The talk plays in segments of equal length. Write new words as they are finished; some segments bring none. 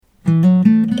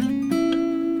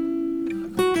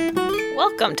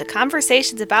Welcome to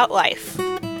Conversations About Life. Well,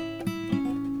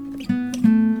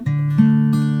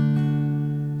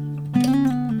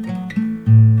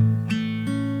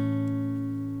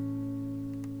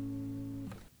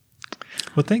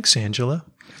 thanks, Angela,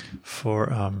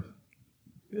 for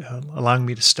allowing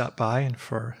me to stop by and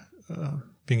for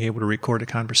being able to record a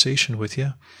conversation with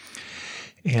you.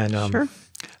 And Sure.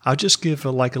 I'll just give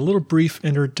a little brief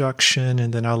introduction,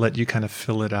 and then I'll let you kind of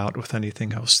fill it out with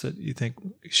anything else that you think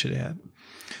we should add.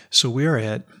 So we are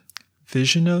at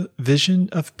Vision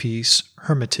of Peace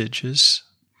Hermitages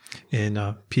in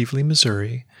Pevely,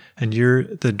 Missouri, and you're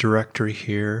the director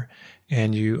here,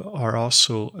 and you are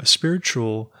also a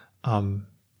spiritual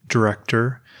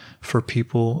director for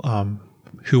people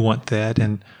who want that.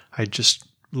 And I just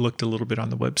looked a little bit on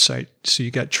the website. So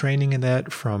you got training in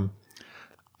that from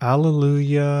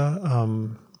Alleluia.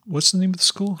 What's the name of the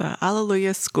school? The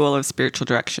Alleluia School of Spiritual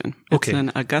Direction. It's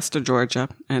in Augusta, Georgia,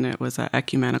 and it was an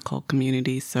ecumenical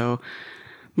community. So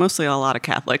mostly a lot of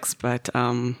Catholics, but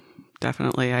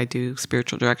definitely I do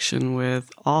spiritual direction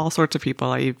with all sorts of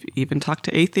people. I've even talked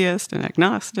to atheists and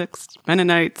agnostics,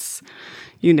 Mennonites,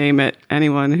 you name it.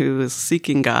 Anyone who is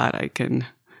seeking God, I can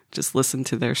just listen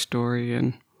to their story.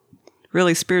 And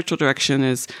really, spiritual direction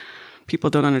is,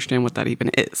 people don't understand what that even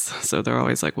is. So they're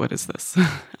always like, what is this?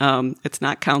 It's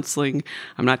not counseling.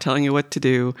 I'm not telling you what to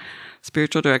do.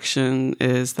 Spiritual direction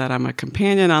is that I'm a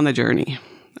companion on the journey.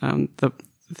 The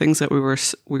things that we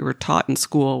were taught in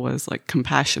school was like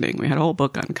compassioning. We had a whole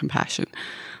book on compassion,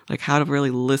 like how to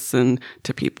really listen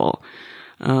to people.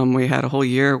 We had a whole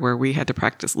year where we had to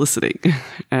practice listening.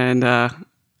 And I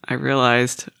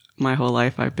realized my whole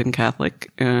life I've been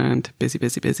Catholic and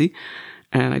busy.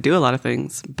 And I do a lot of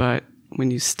things, but when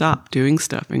you stop doing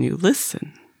stuff and you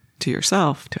listen to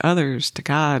yourself, to others, to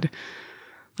God,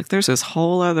 like there's this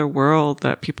whole other world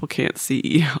that people can't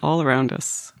see all around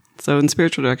us. So in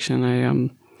spiritual direction,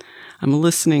 I'm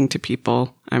listening to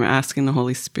people. I'm asking the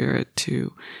Holy Spirit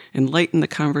to enlighten the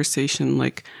conversation.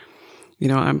 Like, you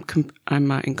know,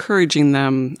 I'm encouraging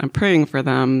them. I'm praying for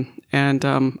them, and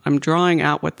I'm drawing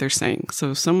out what they're saying.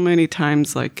 So many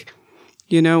times, like,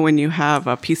 you know, when you have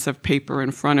a piece of paper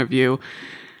in front of you,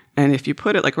 and if you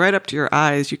put it like right up to your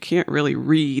eyes, you can't really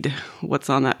read what's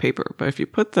on that paper. But if you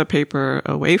put the paper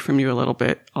away from you a little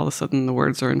bit, all of a sudden the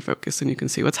words are in focus and you can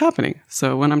see what's happening.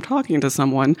 So when I'm talking to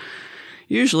someone,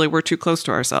 usually we're too close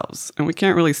to ourselves and we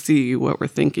can't really see what we're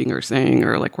thinking or saying,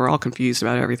 or like we're all confused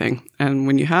about everything. And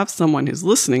when you have someone who's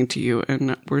listening to you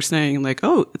and we're saying like,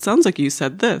 oh, it sounds like you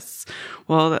said this.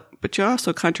 Well, but you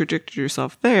also contradicted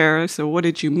yourself there. So what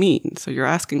did you mean? So you're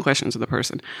asking questions of the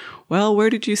person. Well,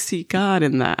 where did you see God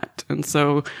in that? And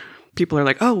so people are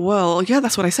like, oh, well, yeah,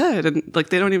 that's what I said. And like,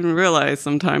 they don't even realize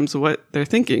sometimes what they're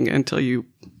thinking until you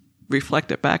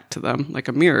reflect it back to them like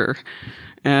a mirror.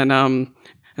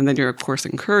 And then you're, of course,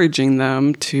 encouraging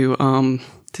them to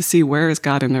see where is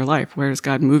God in their life? Where is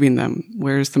God moving them?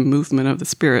 Where is the movement of the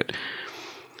Spirit?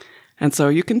 And so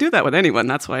you can do that with anyone.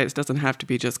 That's why it doesn't have to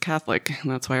be just Catholic. And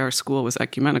that's why our school was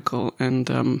ecumenical. And,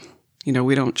 you know,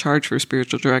 we don't charge for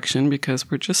spiritual direction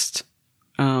because we're just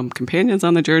companions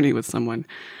on the journey with someone.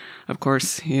 Of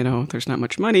course, you know, there's not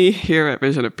much money here at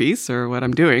Vision of Peace or what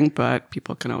I'm doing, but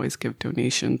people can always give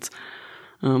donations.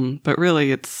 But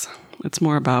really, it's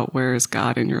more about where is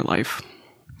God in your life.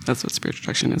 That's what spiritual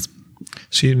direction is.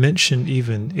 So you mentioned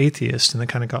even atheists, and that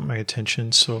kind of got my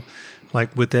attention. So,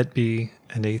 like, would that be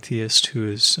an atheist who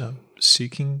is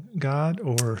seeking God,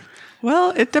 or?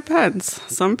 Well, it depends.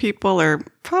 Some people are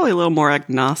probably a little more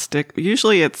agnostic. Her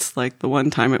it's like the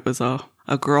one time it was a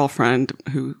girlfriend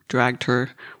who dragged her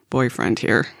boyfriend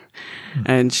here,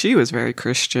 and she was very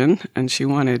Christian, and she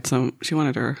wanted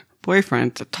her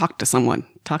boyfriend to talk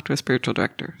to a spiritual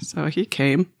director. So he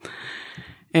came.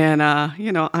 And,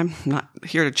 you know, I'm not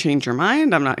here to change your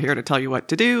mind. I'm not here to tell you what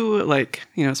to do. Like,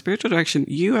 you know, spiritual direction,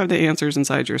 you have the answers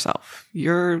inside yourself.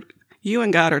 You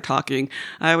and God are talking.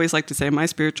 I always like to say my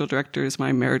spiritual director is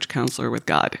my marriage counselor with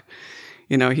God.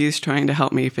 You know, he's trying to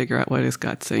help me figure out what is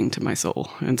God saying to my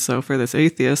soul. And so for this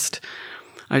atheist,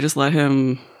 I just let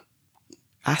him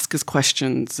ask his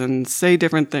questions and say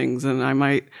different things. And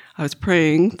I was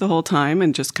praying the whole time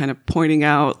and just kind of pointing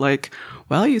out like,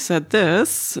 well, you said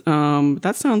this,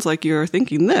 that sounds like you're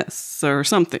thinking this or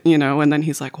something, you know, and then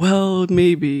he's like, well,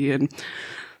 maybe. And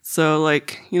so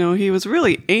like, you know, he was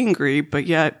really angry, but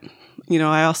yet, you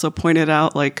know, I also pointed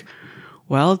out like,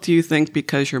 well, do you think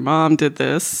because your mom did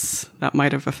this, that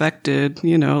might have affected,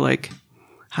 you know, like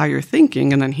how you're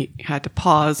thinking? And then he had to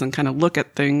pause and kind of look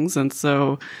at things. And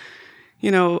so, you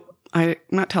know, I'm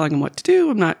not telling him what to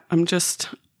do. I'm just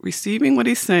receiving what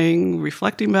he's saying,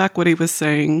 reflecting back what he was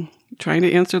saying, trying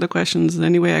to answer the questions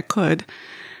any way I could.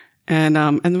 And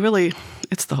really,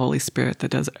 it's the Holy Spirit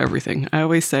that does everything. I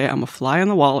always say I'm a fly on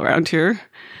the wall around here.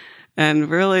 And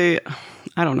really,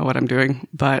 I don't know what I'm doing,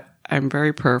 but I'm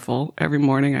very prayerful. Every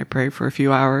morning I pray for a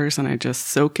few hours and I just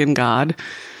soak in God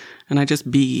and I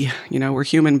just be. We're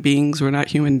human beings. We're not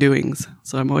human doings.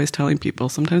 So I'm always telling people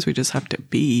sometimes we just have to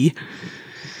be.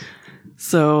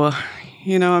 So,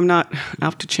 I'm not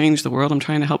out to change the world. I'm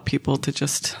trying to help people to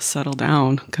just settle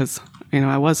down because,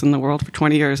 I was in the world for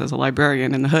 20 years as a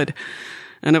librarian in the hood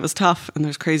and it was tough and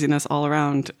there's craziness all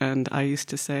around. And I used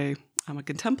to say, I'm a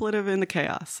contemplative in the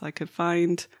chaos. I could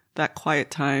find that quiet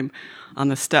time on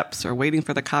the steps or waiting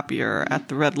for the copier at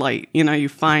the red light. You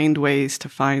find ways to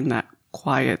find that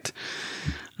quiet.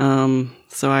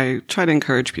 So I try to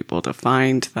encourage people to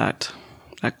find that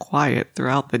quiet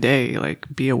throughout the day.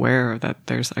 Like, be aware that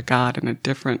there's a God and a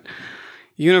different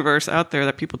universe out there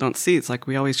that people don't see. It's like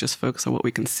we always just focus on what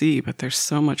we can see, but there's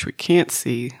so much we can't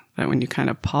see that when you kind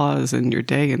of pause in your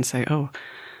day and say, oh,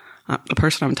 the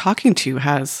person I'm talking to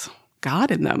has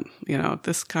God in them.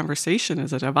 This conversation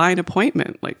is a divine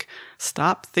appointment. Like,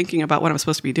 stop thinking about what I'm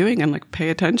supposed to be doing and like pay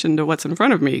attention to what's in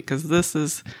front of me because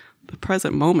the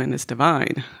present moment is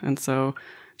divine. And so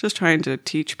just trying to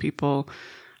teach people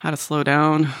how to slow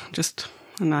down,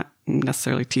 I'm not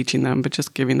necessarily teaching them, but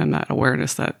just giving them that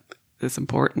awareness that is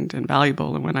important and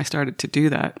valuable. And when I started to do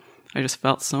that, I just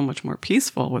felt so much more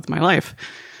peaceful with my life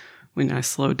when I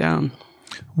slowed down.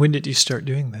 When did you start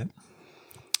doing that?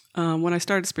 When I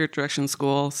started Spirit Direction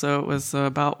School, so it was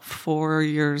about 5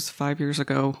 years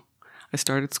ago, I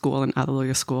started school in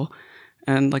Alleluia School.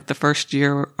 And like the first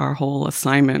year, our whole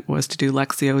assignment was to do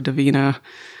Lectio Divina,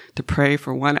 to pray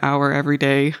for 1 hour every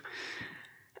day.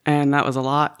 And that was a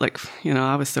lot. Like,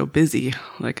 I was so busy.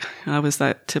 Like, I was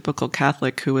that typical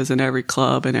Catholic who was in every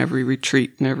club and every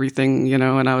retreat and everything,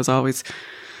 and I was always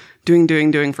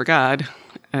doing for God.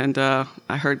 And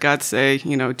I heard God say,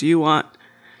 do you want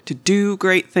to do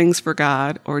great things for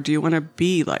God or do you want to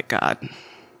be like God?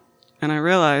 And I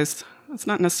realized it's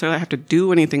not necessarily I have to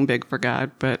do anything big for God,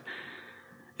 but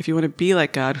if you want to be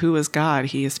like God, who is God?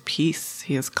 He is peace.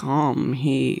 He is calm.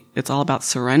 It's all about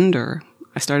surrender.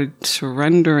 I started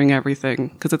surrendering everything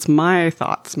because it's my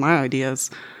thoughts, my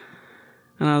ideas.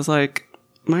 And I was like,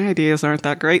 my ideas aren't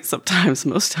that great sometimes,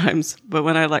 most times. But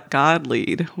when I let God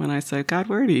lead, when I say, God,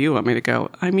 where do you want me to go?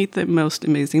 I meet the most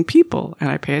amazing people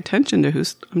and I pay attention to who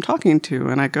I'm talking to.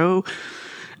 And I go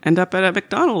end up at a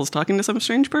McDonald's talking to some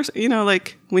strange person.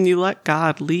 Like when you let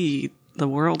God lead, the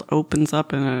world opens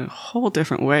up in a whole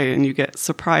different way and you get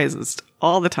surprises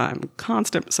all the time,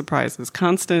 constant surprises,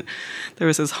 There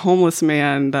was this homeless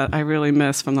man that I really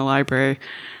miss from the library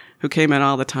who came in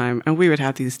all the time, and we would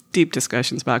have these deep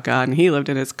discussions about God, and he lived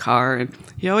in his car, and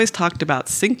he always talked about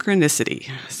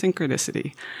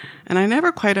synchronicity. And I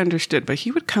never quite understood, but he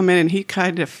would come in and he'd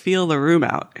kind of feel the room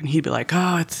out, and he'd be like,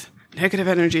 oh, it's negative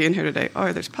energy in here today.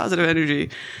 Oh, there's positive energy.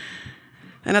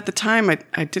 And at the time,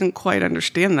 I didn't quite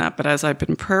understand that. But as I've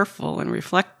been prayerful and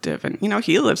reflective, and,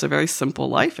 he lives a very simple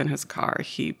life in his car.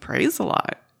 He prays a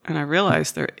lot. And I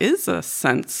realized there is a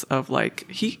sense of like,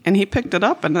 he picked it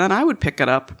up and then I would pick it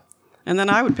up. And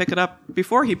then I would pick it up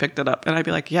before he picked it up. And I'd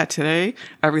be like, yeah, today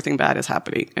everything bad is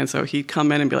happening. And so he'd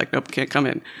come in and be like, nope, can't come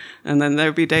in. And then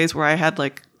there'd be days where I had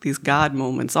like these God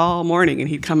moments all morning, and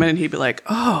he'd come in and he'd be like,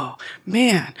 oh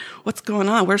man, what's going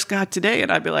on? Where's God today?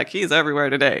 And I'd be like, he's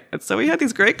everywhere today. And so we had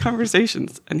these great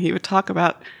conversations, and he would talk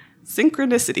about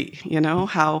synchronicity,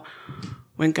 how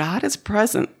when God is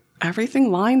present,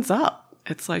 everything lines up.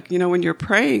 It's like, when you're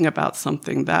praying about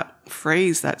something, that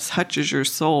phrase that touches your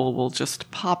soul will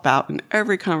just pop out in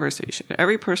every conversation,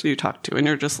 every person you talk to. And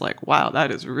you're just like, wow,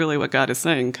 that is really what God is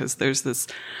saying. Because there's this,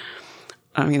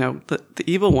 the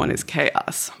evil one is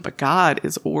chaos, but God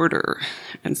is order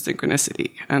and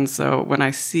synchronicity. And so when I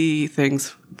see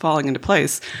things falling into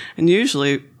place, and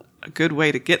usually a good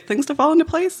way to get things to fall into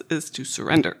place is to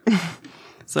surrender.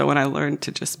 So when I learned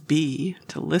to just be,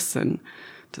 to listen,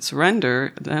 to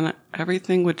surrender, then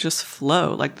everything would just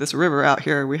flow. Like this river out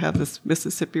here, we have this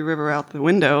Mississippi River out the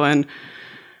window, and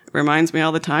it reminds me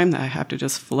all the time that I have to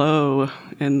just flow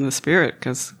in the Spirit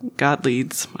because God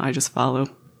leads, I just follow.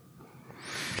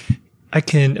 I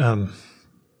can,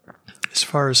 as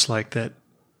far as like that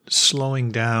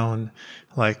slowing down,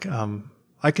 like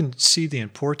I can see the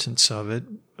importance of it.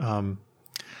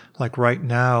 Like right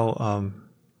now,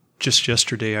 just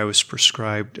yesterday I was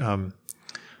prescribed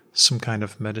some kind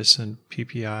of medicine,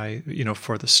 PPI,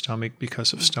 for the stomach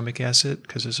because of stomach acid,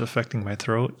 because it's affecting my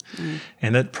throat.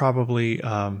 And that probably,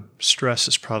 stress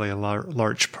is probably a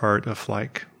large part of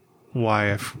like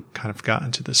why I've kind of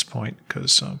gotten to this point,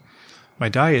 because my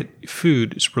diet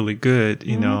food is really good,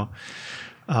 you know.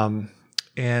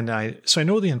 And I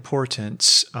know the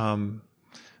importance,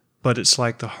 but it's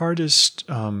like the hardest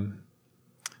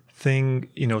thing,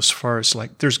 you know, as far as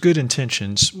like there's good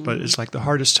intentions, but it's like the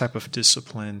hardest type of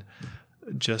discipline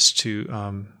just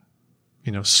to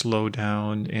you know, slow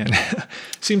down. And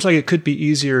seems like it could be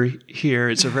easier here.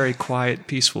 It's a very quiet,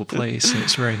 peaceful place, and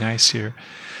it's very nice here.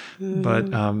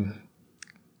 But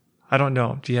I don't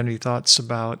know. Do you have any thoughts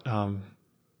about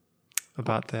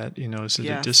that? You know, is it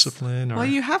a discipline? Or? Well,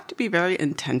 you have to be very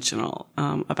intentional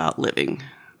about living.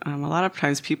 A lot of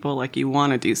times people, like, you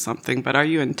want to do something, but are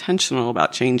you intentional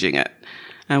about changing it?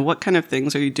 And what kind of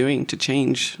things are you doing to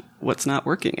change what's not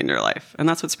working in your life? And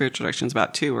that's what spiritual direction is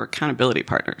about too. We're accountability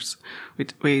partners.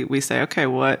 We say, okay,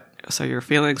 so you're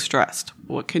feeling stressed.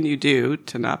 What can you do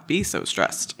to not be so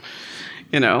stressed?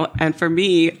 You know, and for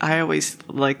me, I always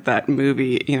like that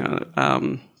movie, you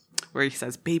know, where he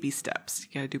says baby steps.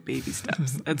 You got to do baby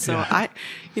steps. And so I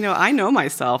know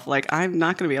myself, like, I'm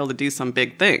not going to be able to do some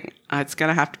big thing. It's going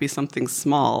to have to be something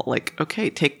small. Like, okay,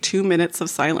 take 2 minutes of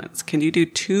silence. Can you do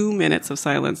 2 minutes of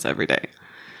silence every day?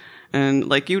 And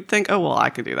like, you'd think, oh, well, I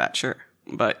could do that. Sure.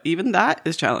 But even that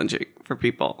is challenging for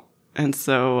people. And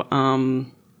so,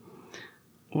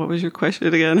 what was your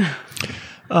question again?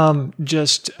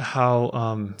 Just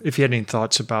how, if you had any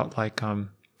thoughts about like,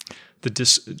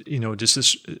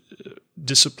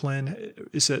 discipline,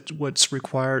 is that what's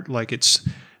required? Like, it's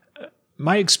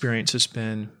my experience has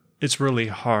been it's really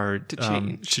hard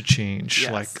to change.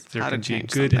 Yes, like there can be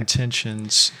good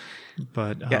intentions,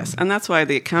 but yes, and that's why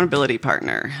the accountability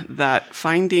partner, that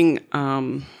finding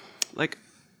like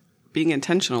being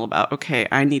intentional about, okay,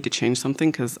 I need to change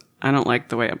something because I don't like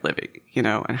the way I'm living, you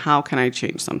know, and how can I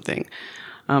change something,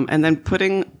 and then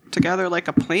putting together like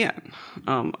a plan.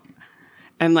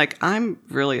 And like, I'm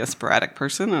really a sporadic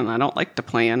person, and I don't like to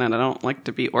plan, and I don't like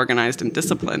to be organized and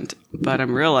disciplined. But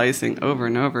I'm realizing over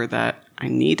and over that I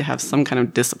need to have some kind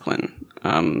of discipline,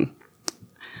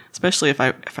 especially if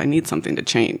I need something to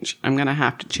change. I'm going to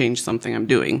have to change something I'm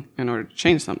doing in order to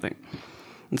change something.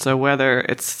 And so whether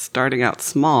it's starting out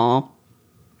small,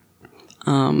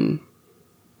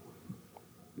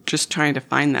 just trying to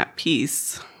find that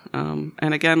peace,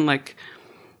 and again, like,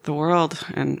 the world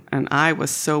and I was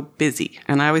so busy.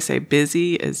 And I always say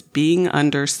busy is being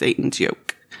under Satan's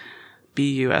yoke.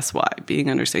 B-U-S-Y, being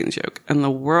under Satan's yoke. And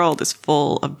the world is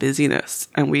full of busyness.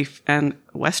 And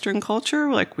Western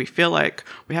culture, like, we feel like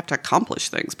we have to accomplish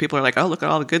things. People are like, oh, look at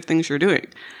all the good things you're doing.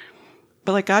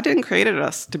 But like, God didn't create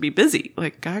us to be busy.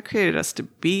 Like, God created us to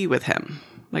be with him.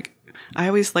 Like, I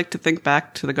always like to think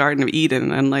back to the Garden of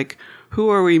Eden and like, who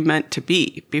are we meant to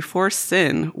be? Before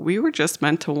sin, we were just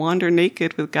meant to wander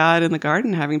naked with God in the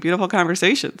garden, having beautiful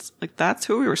conversations. Like, that's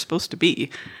who we were supposed to be.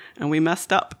 And we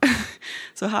messed up.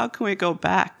 So how can we go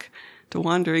back to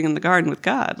wandering in the garden with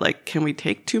God? Like, can we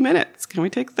take 2 minutes? Can we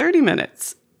take 30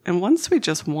 minutes? And once we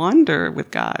just wander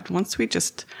with God, once we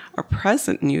just are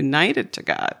present and united to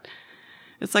God,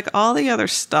 it's like all the other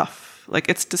stuff. Like,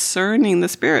 it's discerning the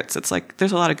spirits. It's like,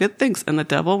 there's a lot of good things, and the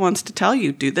devil wants to tell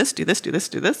you, do this, do this, do this,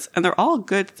 do this. And they're all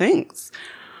good things.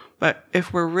 But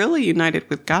if we're really united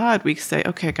with God, we say,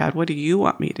 okay, God, what do you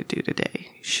want me to do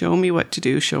today? Show me what to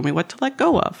do. Show me what to let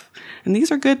go of. And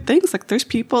these are good things. Like, there's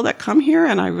people that come here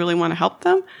and I really want to help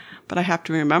them, but I have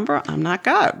to remember I'm not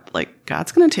God. Like,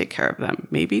 God's going to take care of them.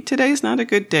 Maybe today's not a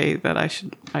good day that I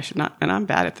should not. And I'm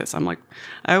bad at this. I'm like,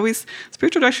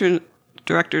 spiritual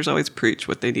directors always preach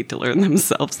what they need to learn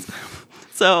themselves.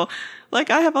 So, like,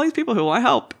 I have all these people who want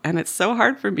help, and it's so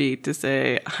hard for me to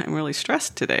say, I'm really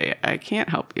stressed today. I can't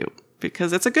help you,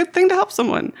 because it's a good thing to help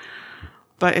someone.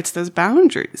 But it's those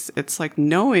boundaries. It's like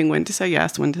knowing when to say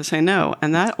yes, when to say no.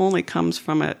 And that only comes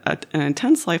from an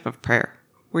intense life of prayer,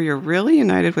 where you're really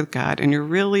united with God and you're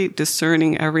really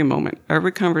discerning every moment,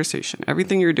 every conversation,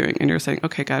 everything you're doing. And you're saying,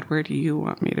 okay, God, where do you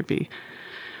want me to be?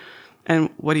 And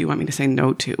what do you want me to say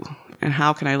no to? And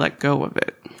how can I let go of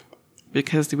it?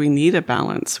 Because we need a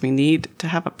balance. We need to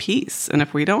have a peace. And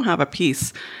if we don't have a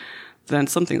peace, then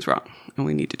something's wrong and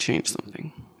we need to change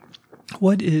something.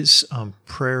 What is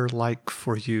prayer like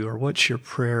for you? Or what's your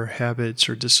prayer habits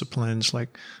or disciplines?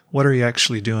 Like, what are you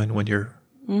actually doing when you're,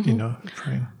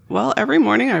 praying? Well, every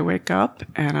morning I wake up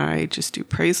and I just do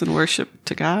praise and worship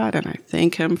to God, and I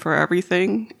thank him for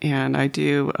everything. And I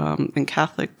do, in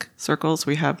Catholic circles,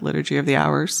 we have Liturgy of the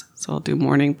Hours. So I'll do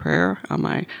morning prayer on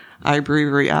my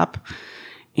iBreviary app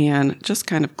and just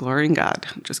kind of glorying God,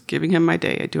 just giving him my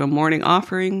day. I do a morning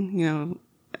offering,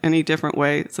 any different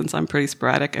way. Since I'm pretty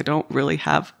sporadic, I don't really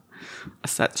have a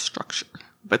set structure,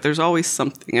 but there's always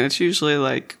something. And it's usually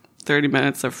like 30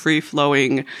 minutes of free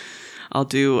flowing I'll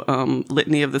do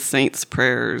litany of the saints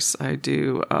prayers. I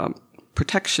do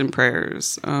protection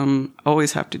prayers.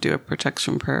 Always have to do a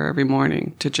protection prayer every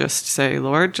morning to just say,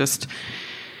 Lord, just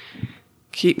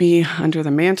keep me under the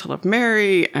mantle of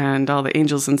Mary and all the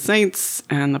angels and saints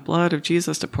and the blood of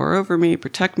Jesus to pour over me,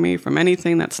 protect me from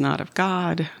anything that's not of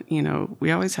God. We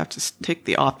always have to take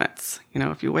the offense.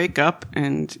 If you wake up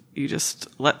and you just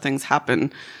let things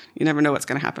happen, you never know what's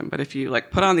going to happen. But if you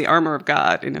put on the armor of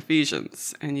God in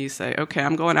Ephesians and you say, okay,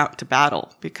 I'm going out to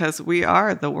battle, because we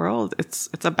are the world. It's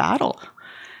a battle.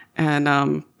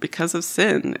 And because of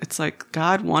sin, it's like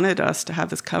God wanted us to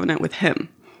have this covenant with him,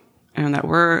 and that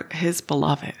we're his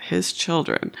beloved, his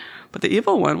children. But the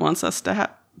evil one wants us to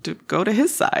go to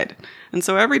his side. And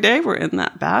so every day we're in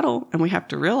that battle, and we have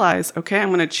to realize, okay, I'm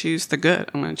going to choose the good.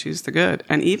 I'm going to choose the good.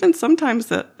 And even sometimes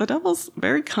the devil's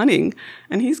very cunning,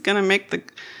 and he's going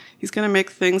to make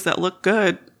things that look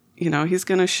good. He's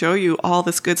going to show you all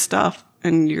this good stuff,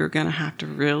 and you're going to have to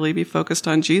really be focused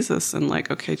on Jesus and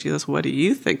okay, Jesus, what do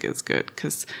you think is good?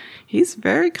 Because he's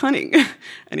very cunning,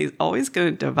 and he's always going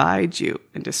to divide you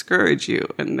and discourage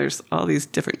you. And there's all these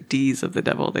different D's of the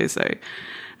devil, they say.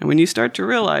 And when you start to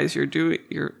realize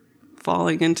you're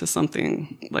falling into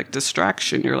something like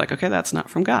distraction, you're like, okay, that's not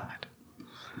from God.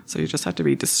 So you just have to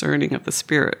be discerning of the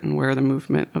Spirit and where the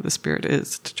movement of the Spirit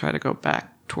is to try to go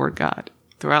back toward God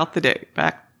throughout the day,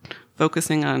 back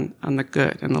focusing on the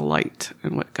good and the light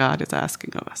and what God is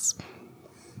asking of us.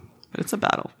 But it's a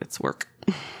battle. It's work.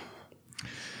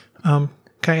 Can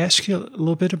I ask you a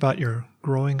little bit about your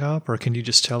growing up, or can you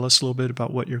just tell us a little bit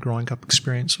about what your growing up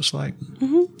experience was like?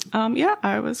 Mm-hmm. Yeah,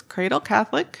 I was cradle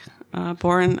Catholic,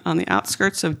 born on the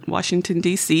outskirts of Washington,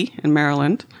 D.C. in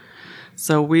Maryland.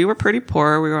 So we were pretty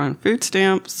poor. We were on food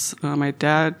stamps. My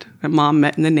dad and mom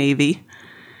met in the Navy.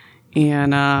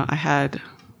 And I had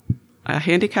a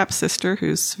handicapped sister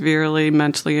who's severely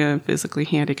mentally and physically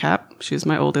handicapped. She's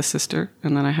my oldest sister.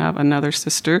 And then I have another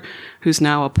sister who's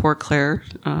now a Poor Clare.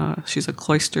 She's a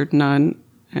cloistered nun,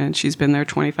 and she's been there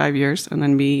 25 years. And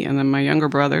then me, and then my younger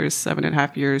brother is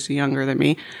 7.5 years younger than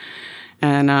me.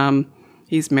 And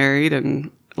he's married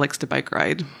and likes to bike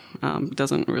ride.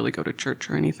 Doesn't really go to church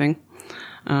or anything,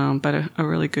 but a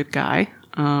really good guy.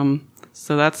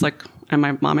 So that's and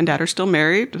my mom and dad are still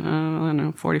married, I don't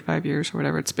know, 45 years or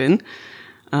whatever it's been.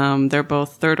 They're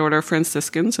both third order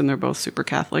Franciscans, and they're both super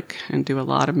Catholic and do a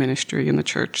lot of ministry in the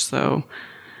church. So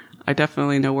I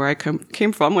definitely know where I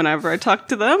came from. Whenever I talk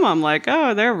to them, I'm like,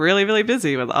 oh, they're really, really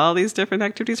busy with all these different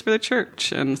activities for the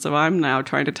church. And so I'm now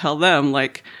trying to tell them,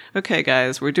 okay,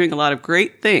 guys, we're doing a lot of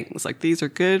great things. These are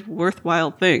good,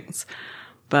 worthwhile things.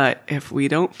 But if we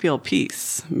don't feel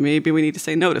peace, maybe we need to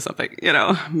say no to something,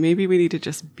 maybe we need to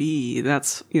just be.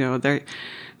 That's,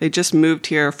 they just moved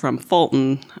here from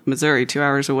Fulton, Missouri, 2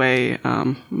 hours away.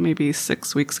 Maybe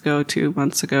 6 weeks ago, 2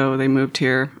 months ago, they moved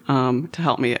here, to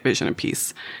help me at Vision of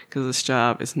Peace, because this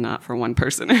job is not for one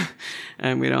person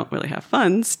and we don't really have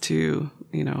funds to,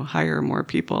 hire more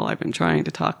people. I've been trying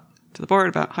to talk to the board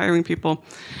about hiring people.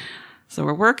 So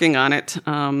we're working on it.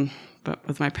 But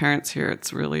with my parents here,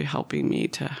 it's really helping me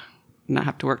to not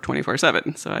have to work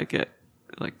 24/7. So I get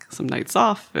some nights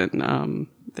off, and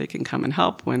they can come and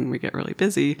help when we get really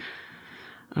busy.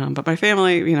 But my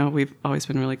family, we've always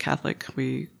been really Catholic.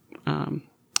 My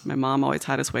mom always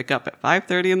had us wake up at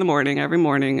 5:30 in the morning every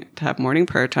morning to have morning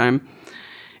prayer time.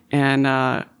 And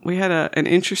we had an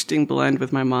interesting blend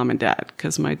with my mom and dad,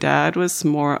 because my dad was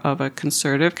more of a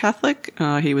conservative Catholic.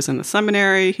 He was in the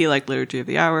seminary. He liked Liturgy of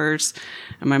the Hours.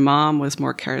 And my mom was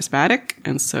more charismatic.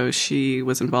 And so she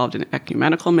was involved in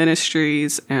ecumenical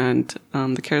ministries and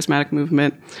the charismatic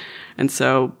movement. And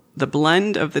so the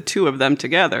blend of the two of them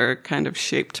together kind of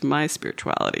shaped my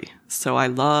spirituality. So I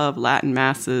love Latin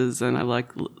masses, and I like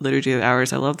Liturgy of the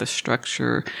Hours. I love the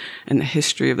structure and the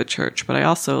history of the church, but I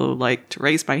also like to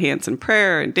raise my hands in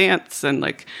prayer and dance and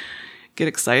get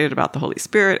excited about the Holy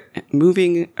Spirit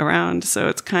moving around. So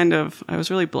it's I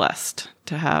was really blessed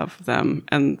to have them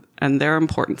and their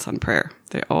importance on prayer.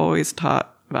 They always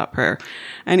taught about prayer.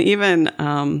 And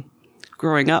even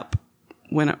growing up,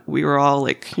 when we were all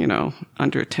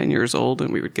under 10 years old,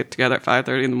 and we would get together at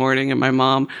 5:30 in the morning, and my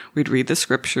mom, we'd read the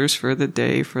scriptures for the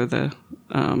day, for the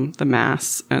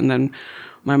mass. And then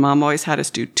my mom always had us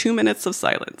do 2 minutes of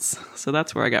silence. So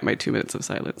that's where I got my 2 minutes of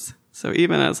silence. So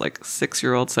even as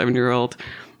 6-year-old, 7-year-old,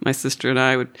 my sister and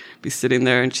I would be sitting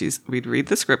there, and we'd read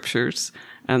the scriptures,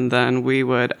 and then we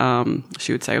would,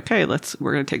 she would say, okay,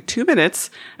 we're going to take 2 minutes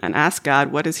and ask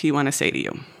God, what does he want to say to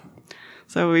you?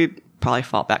 So we'd probably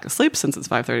fall back asleep since it's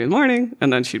 5:30 in the morning.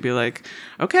 And then she'd be like,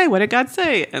 okay, what did God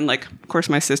say? And of course,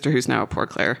 my sister, who's now a Poor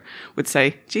Clare, would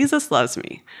say, Jesus loves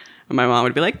me. And my mom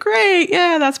would be like, great,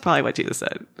 yeah, that's probably what Jesus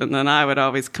said. And then I would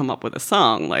always come up with a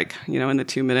song, like, in the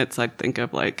 2 minutes, I'd think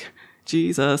of like,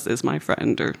 Jesus is my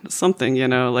friend or something,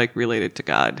 like related to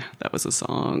God. That was a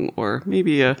song, or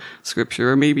maybe a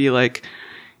scripture, or maybe like,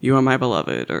 you are my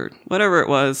beloved, or whatever it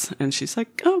was. And she's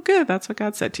like, oh, good, that's what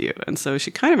God said to you. And so she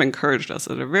kind of encouraged us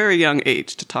at a very young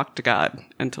age to talk to God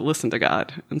and to listen to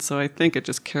God. And so I think it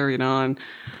just carried on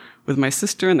with my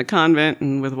sister in the convent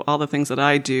and with all the things that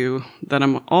I do, that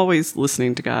I'm always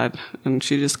listening to God. And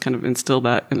she just kind of instilled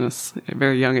that in us at a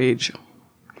very young age.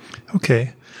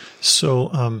 Okay.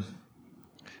 So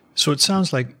it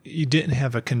sounds like you didn't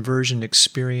have a conversion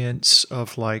experience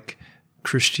of like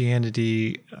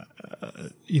Christianity,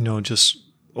 just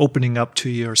opening up to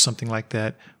you or something like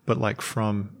that, but like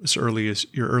from as early as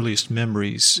your earliest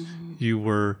memories, you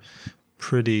were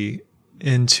pretty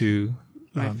into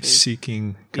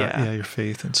seeking God, your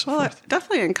faith and so forth.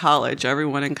 Definitely in college.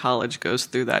 Everyone in college goes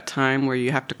through that time where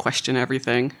you have to question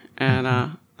everything. And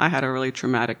I had a really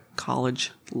traumatic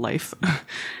college life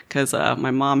because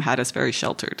my mom had us very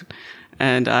sheltered.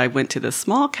 And I went to this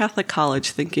small Catholic college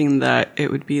thinking that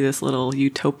it would be this little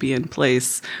utopian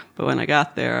place. But when I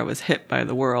got there, I was hit by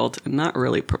the world and not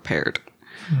really prepared.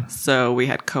 So we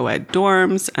had co-ed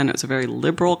dorms, and it was a very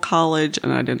liberal college,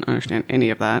 and I didn't understand any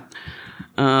of that.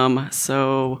 And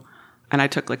I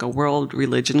took like a world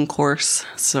religion course.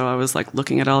 So I was like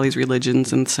looking at all these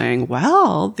religions and saying,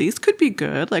 well, these could be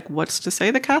good. Like, what's to say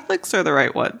the Catholics are the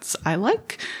right ones? I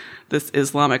like this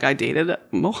Islamic. I dated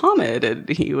Muhammad, and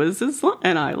he was Islam,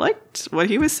 and I liked what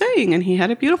he was saying, and he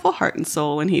had a beautiful heart and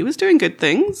soul, and he was doing good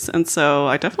things. And so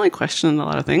I definitely questioned a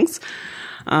lot of things.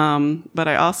 But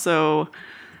I also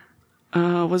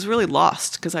was really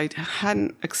lost because I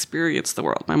hadn't experienced the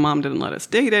world. My mom didn't let us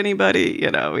date anybody.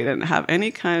 We didn't have any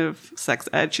kind of sex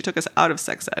ed. She took us out of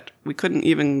sex ed. We couldn't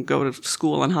even go to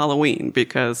school on Halloween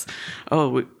because,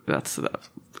 that's the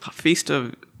feast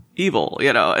of evil,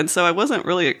 and so I wasn't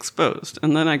really exposed.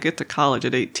 And then I get to college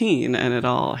at 18 and it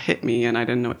all hit me and I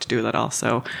didn't know what to do with it all.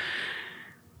 So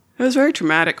it was very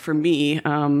traumatic for me.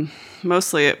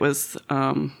 Mostly it was,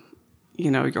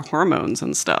 your hormones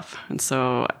and stuff.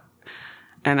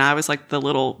 And I was like the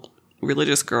little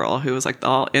religious girl who was like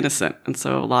all innocent. And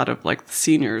so a lot of like the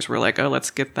seniors were like, oh,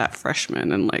 let's get that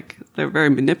freshman. And like, they're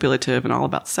very manipulative and all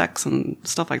about sex and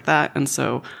stuff like that. And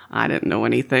so I didn't know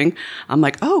anything. I'm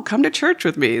like, oh, come to church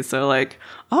with me. So like,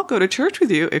 I'll go to church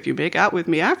with you if you make out with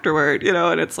me afterward,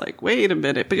 and it's like, wait a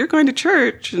minute, but you're going to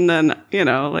church. And then,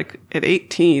 like at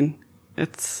 18,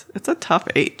 it's a tough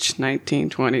age, 19,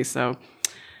 20. So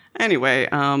anyway,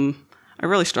 I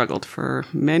really struggled for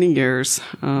many years.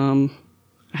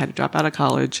 I had to drop out of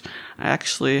college. I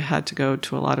actually had to go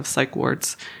to a lot of psych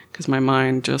wards because my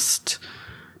mind just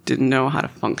didn't know how to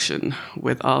function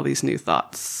with all these new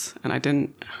thoughts. And I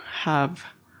didn't have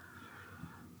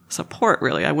support,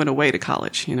 really. I went away to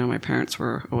college. My parents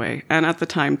were away. And at the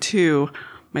time, too,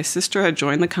 my sister had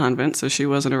joined the convent, so she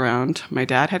wasn't around. My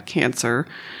dad had cancer.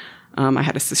 I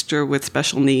had a sister with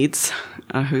special needs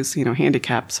who's,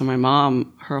 handicapped. So my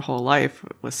mom, her whole life,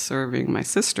 was serving my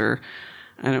sister.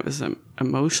 And it was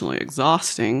emotionally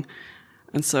exhausting.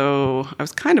 And so I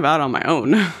was kind of out on my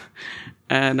own.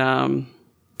 And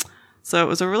so it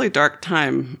was a really dark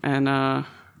time. And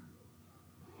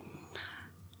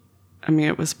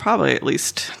it was probably at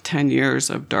least 10 years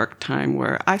of dark time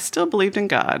where I still believed in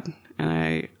God.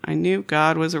 And I knew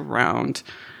God was around.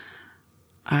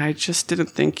 I just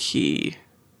didn't think he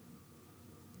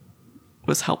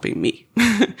was helping me.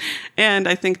 And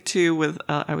I think too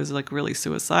I was like really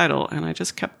suicidal, and I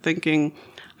just kept thinking,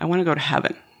 I want to go to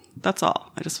heaven. That's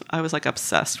all. I was like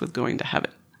obsessed with going to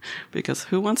heaven, because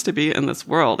who wants to be in this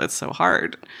world? It's so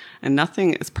hard and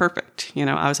nothing is perfect.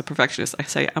 I was a perfectionist. I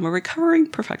say I'm a recovering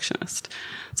perfectionist.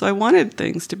 So I wanted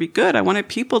things to be good. I wanted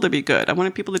people to be good. I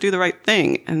wanted people to do the right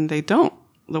thing, and they don't.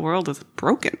 The world is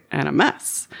broken and a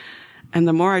mess. And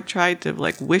the more I tried to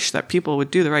like wish that people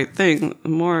would do the right thing, the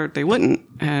more they wouldn't.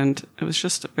 And it was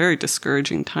just a very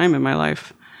discouraging time in my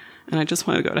life. And I just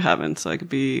wanted to go to heaven so I could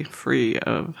be free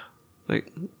of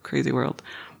like crazy world.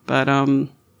 But, I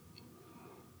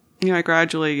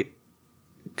gradually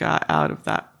got out of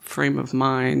that frame of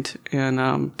mind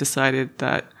and, decided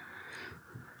that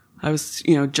I was,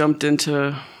 jumped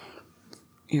into,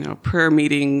 prayer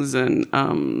meetings and,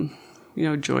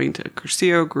 joined a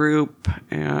Curcio group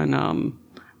and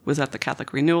was at the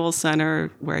Catholic Renewal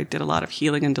Center where I did a lot of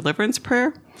healing and deliverance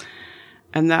prayer.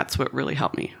 And that's what really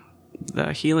helped me,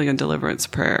 the healing and deliverance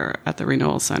prayer at the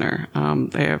Renewal Center.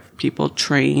 They have people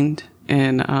trained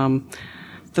in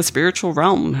the spiritual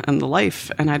realm and the life.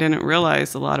 And I didn't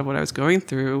realize a lot of what I was going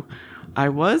through I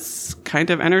was kind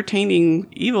of entertaining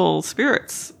evil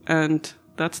spirits, and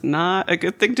that's not a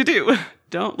good thing to do.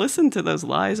 Don't listen to those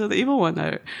lies of the evil one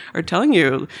that are telling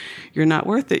you you're not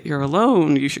worth it, you're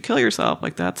alone, you should kill yourself.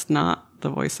 Like, that's not the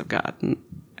voice of God.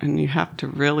 And you have to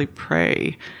really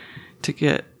pray to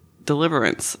get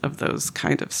deliverance of those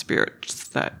kind of spirits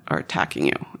that are attacking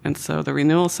you. And so the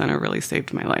Renewal Center really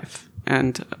saved my life.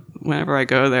 And whenever I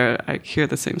go there, I hear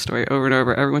the same story over and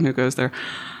over. Everyone who goes there,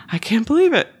 I can't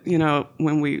believe it. You know,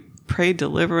 when we pray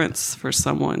deliverance for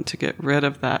someone to get rid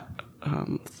of that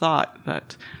thought,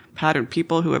 that pattern,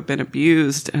 people who have been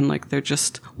abused and like they're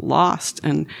just lost,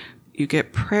 and you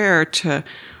get prayer to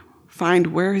find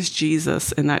where is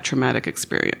Jesus in that traumatic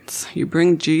experience. You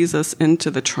bring Jesus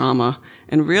into the trauma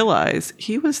and realize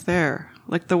he was there.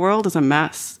 Like, the world is a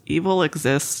mess. Evil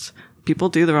exists. People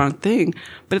do the wrong thing,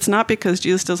 but it's not because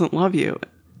Jesus doesn't love you.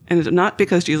 And it's not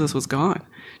because Jesus was gone.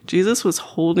 Jesus was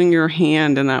holding your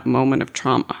hand in that moment of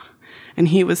trauma. And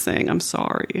he was saying, I'm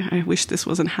sorry. I wish this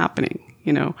wasn't happening,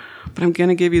 you know, but I'm going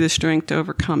to give you the strength to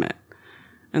overcome it.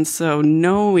 And so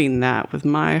knowing that with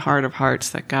my heart of hearts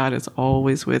that God is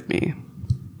always with me,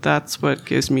 that's what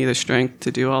gives me the strength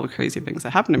to do all the crazy things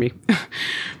that happen to me.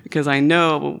 Because I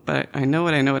know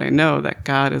that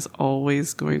God is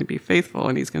always going to be faithful,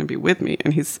 and he's going to be with me.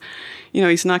 And he's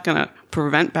not going to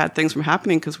prevent bad things from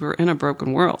happening because we're in a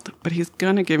broken world, but he's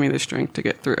going to give me the strength to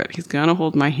get through it. He's going to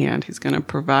hold my hand. He's going to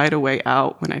provide a way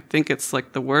out when I think it's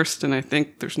like the worst and I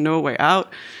think there's no way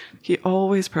out. He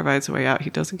always provides a way out. He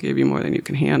doesn't give you more than you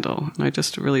can handle. And I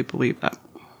just really believe that.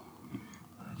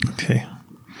 Okay.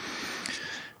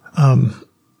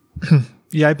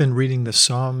 Yeah, I've been reading the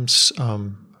Psalms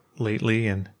lately,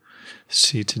 and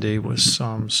see, today was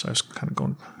Psalms. I was kind of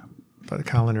going by the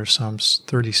calendar, Psalms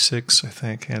 36, I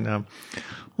think. And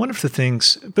one of the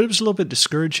things, but it was a little bit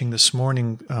discouraging this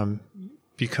morning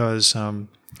because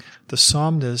the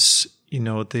psalmists, you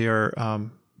know, they are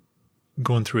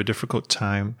going through a difficult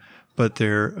time, but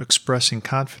they're expressing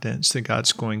confidence that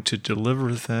God's going to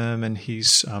deliver them, and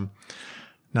he's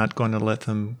not going to let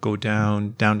them go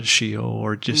down to Sheol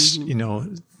or just, you know,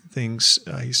 things.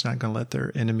 He's not going to let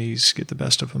their enemies get the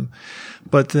best of them.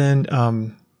 But then,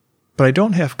 but I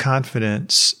don't have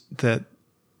confidence that,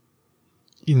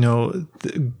 you know,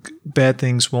 bad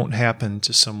things won't happen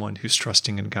to someone who's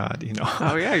trusting in God, you know.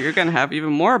 Oh, yeah, you're going to have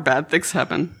even more bad things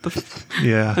happen.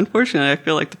 Yeah. Unfortunately, I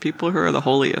feel like the people who are the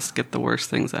holiest get the worst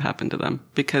things that happen to them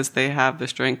because they have the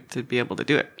strength to be able to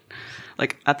do it.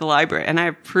 Like at the library, and I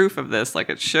have proof of this, like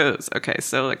it shows. Okay,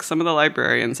 so like some of the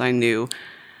librarians I knew,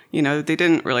 you know, they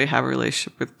didn't really have a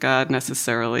relationship with God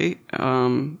necessarily.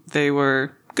 They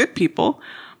were good people,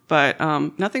 but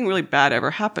nothing really bad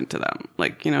ever happened to them.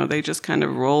 Like, you know, they just kind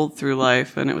of rolled through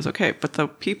life and it was okay. But the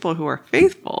people who are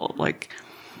faithful, like,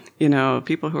 you know,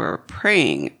 people who are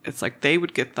praying, it's like they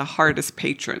would get the hardest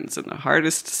patrons and the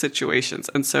hardest situations.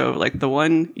 And so like the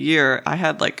one year I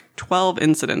had like 12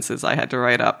 incidences I had to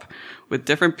write up with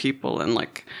different people and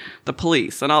like the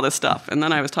police and all this stuff. And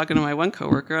then I was talking to my one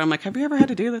coworker. I'm like, have you ever had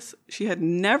to do this? She had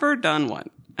never done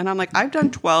one. And I'm like, I've done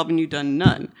 12 and you've done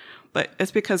none. But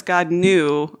it's because God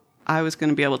knew I was going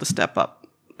to be able to step up.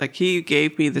 Like he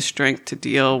gave me the strength to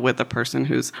deal with a person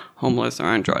who's homeless or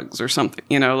on drugs or something,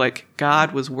 you know, like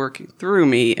God was working through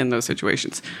me in those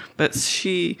situations. But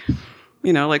she,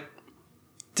 you know, like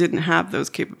didn't have those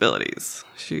capabilities.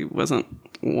 She wasn't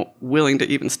willing to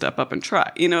even step up and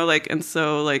try, you know, like, and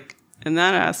so like in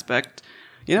that aspect,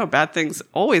 you know, bad things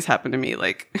always happen to me,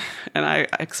 like, and I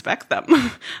expect them.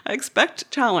 I expect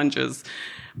challenges,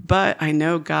 but I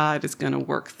know God is going to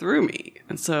work through me.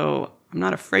 And so I'm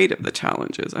not afraid of the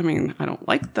challenges. I mean, I don't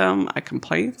like them. I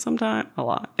complain sometimes, a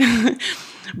lot.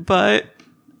 But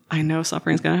I know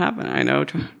suffering's going to happen. I know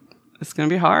it's going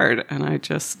to be hard. And I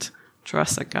just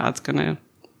trust that God's going to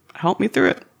help me through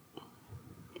it.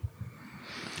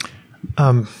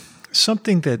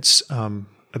 Something that's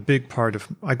a big part of,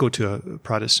 I go to a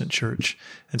Protestant church,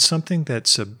 and something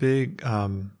that's a big,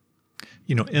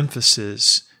 you know,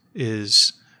 emphasis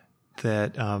is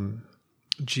that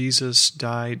Jesus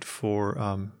died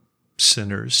for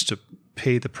sinners to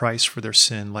pay the price for their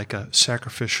sin, like a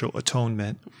sacrificial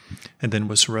atonement, and then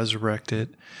was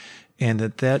resurrected, and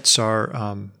that's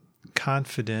our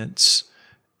confidence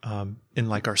in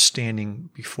like our standing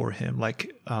before Him,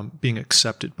 like being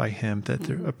accepted by Him, that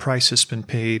a price has been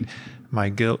paid, my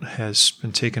guilt has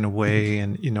been taken away,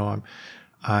 and you know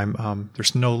I'm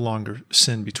there's no longer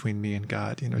sin between me and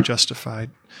God, you know, justified.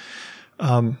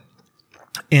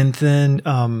 And then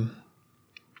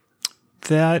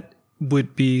that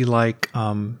would be like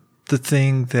the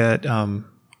thing that,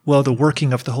 well, the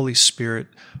working of the Holy Spirit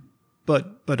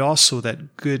but also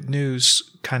that good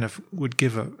news kind of would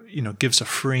gives a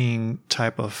freeing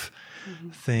type of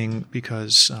thing,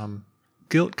 because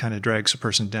guilt kind of drags a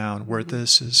person down, where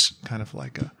this is kind of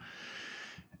like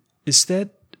is that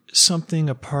something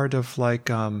a part of like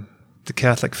the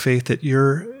Catholic faith that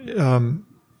you're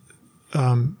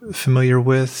familiar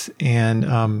with,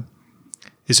 and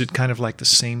is it kind of like the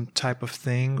same type of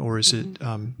thing, or is it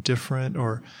different,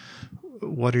 or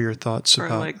what are your thoughts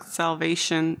about like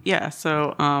salvation? Yeah,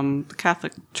 so the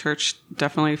Catholic Church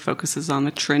definitely focuses on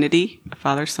the Trinity,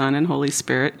 Father, Son, and Holy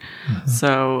Spirit.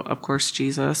 So, of course,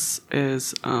 Jesus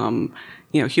is,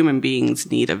 human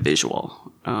beings need a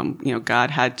visual.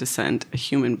 God had to send a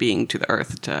human being to the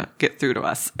earth to get through to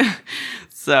us.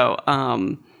 So,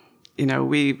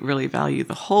 we really value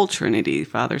the whole Trinity,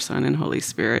 Father, Son, and Holy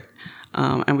Spirit.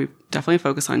 And we definitely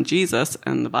focus on Jesus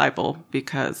and the Bible,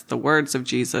 because the words of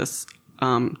Jesus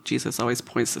always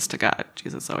points us to God.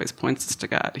 Jesus always points us to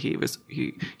God. He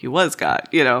was God,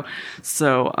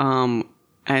 So,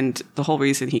 and the whole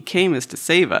reason he came is to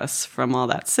save us from all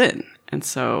that sin. And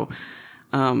so,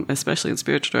 especially in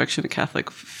spiritual direction, Catholic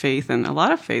faith, and a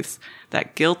lot of faiths,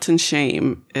 that guilt and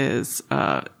shame is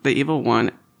the evil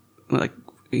one, like,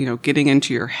 getting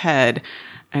into your head.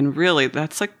 And really,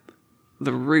 that's like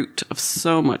the root of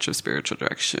so much of spiritual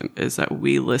direction, is that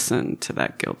we listen to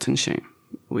that guilt and shame.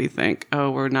 We think, oh,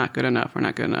 we're not good enough. We're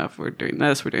not good enough. We're doing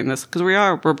this. Because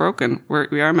we're broken.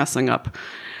 We are messing up.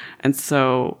 And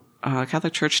so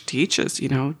Catholic Church teaches,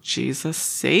 Jesus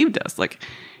saved us. Like,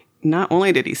 not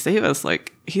only did he save us,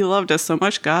 like, he loved us so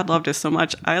much. God loved us so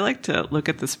much. I like to look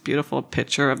at this beautiful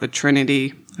picture of the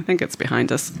Trinity. I think it's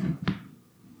behind us.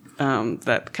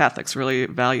 That Catholics really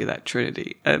value that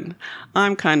Trinity. And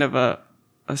I'm kind of a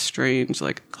strange,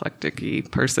 like, eclectic-y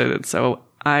person. And so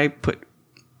I put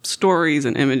stories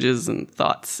and images and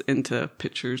thoughts into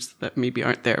pictures that maybe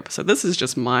aren't there. So this is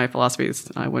just my philosophy.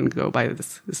 I wouldn't go by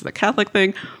this. This is a Catholic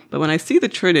thing. But when I see the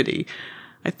Trinity,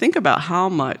 I think about how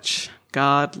much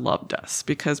God loved us,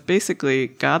 because basically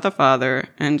God the Father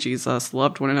and Jesus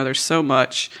loved one another so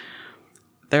much.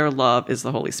 Their love is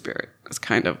the Holy Spirit. It's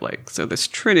kind of like, so this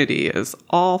Trinity is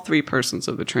all three persons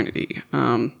of the Trinity.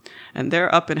 And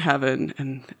they're up in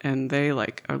heaven, and they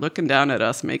like are looking down at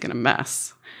us making a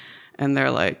mess. And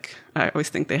they're like, I always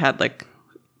think they had like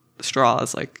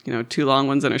straws, like, two long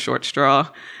ones and a short straw.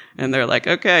 And they're like,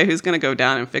 okay, who's going to go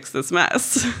down and fix this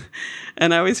mess?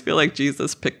 And I always feel like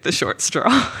Jesus picked the short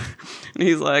straw. And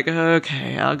he's like,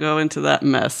 okay, I'll go into that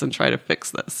mess and try to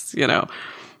fix this,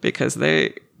 because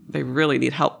they really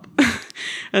need help.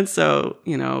 And so,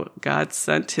 God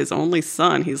sent his only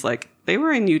son. He's like, they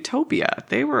were in utopia.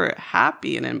 They were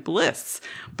happy and in bliss,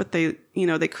 but they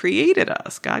created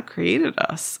us. God created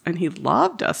us, and he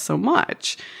loved us so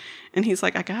much. And he's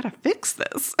like, I gotta fix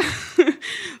this.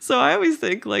 So I always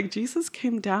think like Jesus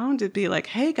came down to be like,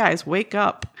 hey guys, wake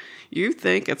up. You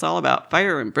think it's all about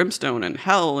fire and brimstone and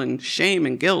hell and shame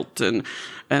and guilt and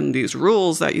these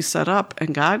rules that you set up.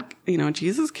 And God,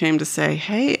 Jesus came to say,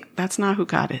 hey, that's not who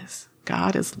God is.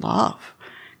 God is love.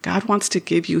 God wants to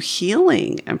give you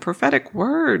healing and prophetic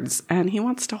words, and he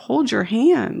wants to hold your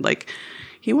hand. Like,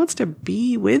 he wants to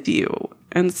be with you.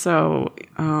 And so,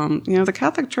 the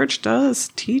Catholic Church does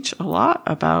teach a lot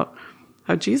about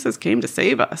how Jesus came to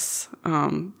save us.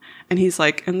 And he's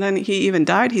like, and then he even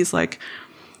died. He's like,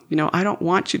 I don't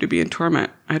want you to be in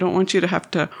torment. I don't want you to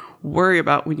have to worry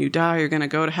about when you die, you're going to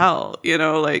go to hell,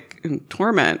 like in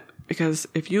torment. Because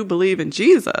if you believe in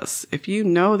Jesus, if you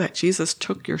know that Jesus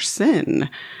took your sin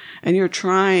and you're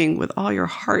trying with all your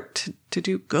heart to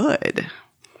do good,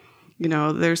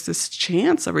 there's this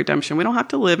chance of redemption. We don't have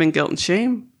to live in guilt and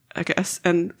shame, I guess.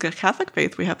 And the Catholic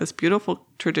faith, we have this beautiful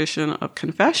tradition of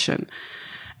confession.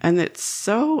 And it's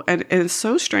so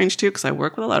strange too, because I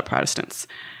work with a lot of Protestants.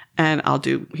 And I'll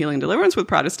do healing deliverance with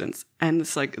Protestants. And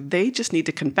it's like, they just need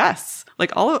to confess.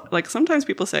 Like sometimes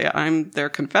people say I'm their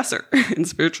confessor in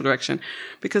spiritual direction,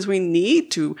 because we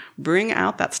need to bring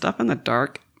out that stuff in the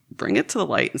dark, bring it to the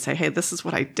light and say, hey, this is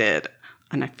what I did.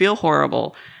 And I feel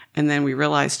horrible. And then we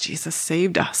realize Jesus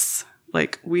saved us.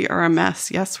 Like, we are a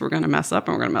mess. Yes, we're going to mess up,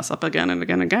 and we're going to mess up again and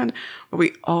again and again. But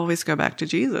we always go back to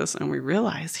Jesus, and we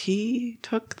realize he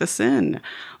took the sin.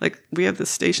 Like, we have the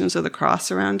Stations of the Cross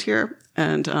around here,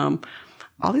 and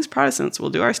all these Protestants will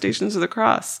do our Stations of the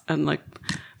Cross. And, like,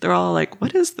 they're all like,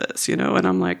 what is this? And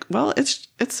I'm like, well, it's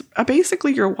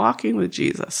basically you're walking with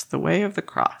Jesus, the way of the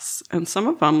cross. And some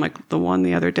of them, like the one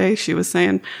the other day, she was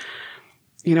saying,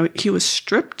 he was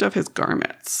stripped of his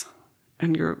garments.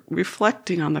 And you're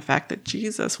reflecting on the fact that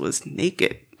Jesus was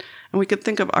naked And we can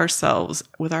think of ourselves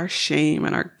with our shame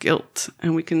and our guilt,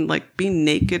 and we can like be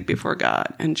naked before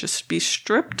God and just be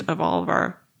stripped of all of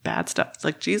our bad stuff.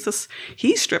 Like Jesus,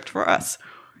 he stripped for us.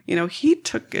 He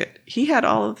took it. He had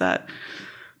all of that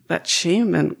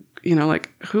shame, and, like,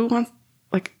 who wants,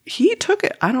 like, he took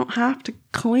it. I don't have to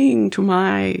cling to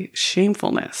my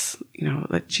shamefulness,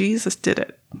 that Jesus did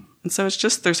it. And so it's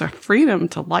just, there's a freedom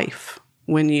to life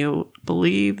when you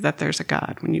believe that there's a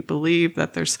God, when you believe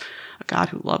that there's a God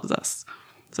who loves us.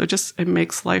 So it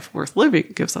makes life worth living.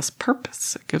 It gives us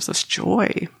purpose. It gives us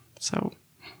joy. So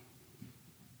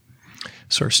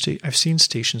I've seen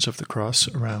Stations of the Cross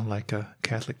around like a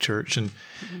Catholic church. And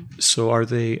so are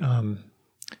they, and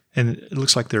it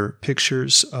looks like they're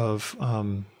pictures of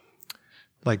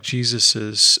like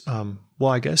Jesus's,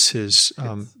 I guess his,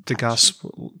 the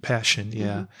gospel passion. Yeah.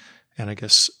 Mm-hmm. And I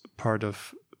guess part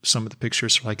of some of the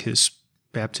pictures are like his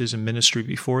baptism ministry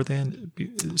before then.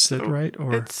 Is that right?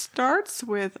 Or it starts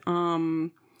with,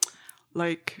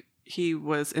 like he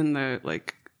was in the,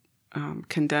 like,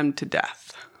 condemned to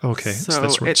death. Okay, so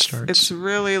that's where it starts. It's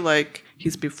really like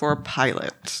he's before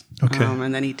Pilate. Okay.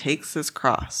 And then he takes his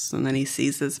cross, and then he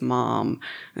sees his mom,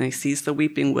 and he sees the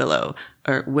weeping women.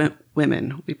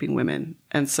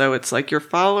 And so it's like you're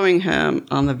following him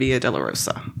on the Via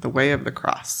Dolorosa, the way of the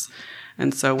cross.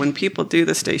 And so when people do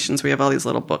the stations, we have all these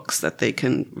little books that they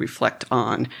can reflect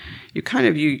on. You kind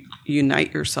of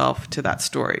unite yourself to that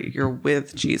story. You're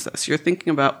with Jesus. You're thinking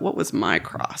about, what was my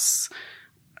cross?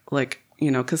 Like,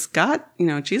 because God,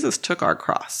 Jesus took our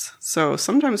cross. So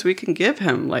sometimes we can give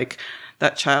him like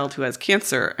that child who has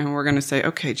cancer, and we're going to say,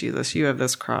 okay, Jesus, you have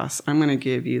this cross. I'm going to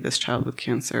give you this child with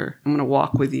cancer. I'm going to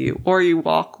walk with you. Or you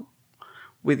walk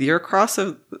with your cross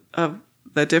of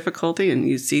the difficulty, and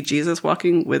you see Jesus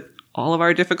walking with all of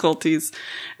our difficulties.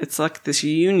 It's like this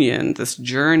union, this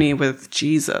journey with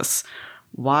Jesus,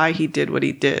 why he did what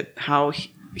he did, how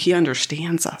he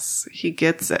understands us. He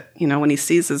gets it. When he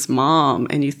sees his mom,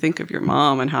 and you think of your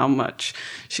mom and how much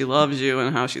she loves you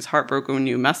and how she's heartbroken when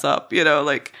you mess up,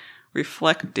 like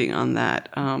reflecting on that.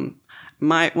 One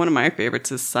of my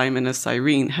favorites is Simon of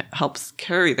Cyrene helps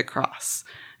carry the cross.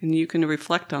 And you can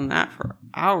reflect on that for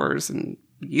hours and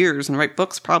years and write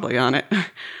books probably on it.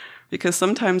 Because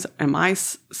sometimes, am I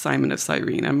Simon of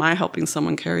Cyrene? Am I helping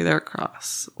someone carry their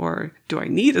cross? Or do I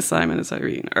need a Simon of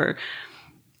Cyrene? Or,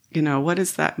 what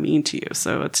does that mean to you?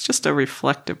 So it's just a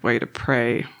reflective way to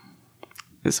pray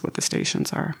is what the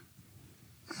stations are.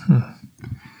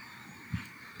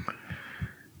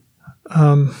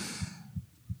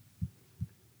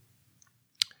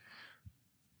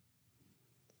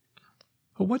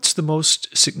 What's the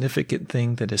most significant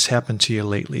thing that has happened to you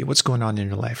lately? What's going on in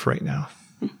your life right now?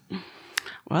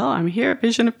 Well, I'm here at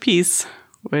Vision of Peace,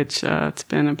 which it's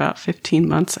been about 15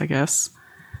 months, I guess.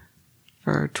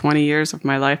 For 20 years of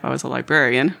my life, I was a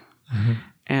librarian,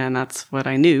 and that's what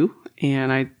I knew.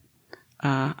 And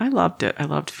I loved it. I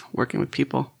loved working with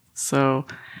people. So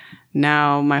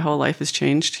now my whole life has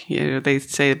changed. They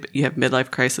say you have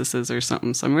midlife crises or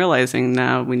something. So I'm realizing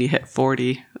now when you hit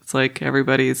 40, it's like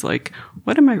everybody's like,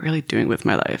 what am I really doing with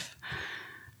my life?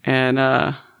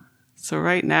 And so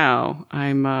right now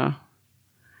I'm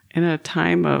in a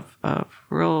time of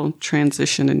real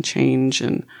transition and change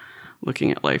and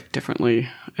looking at life differently.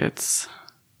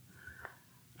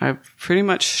 I've pretty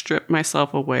much stripped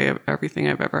myself away of everything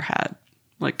I've ever had.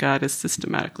 Like God has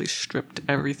systematically stripped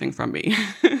everything from me.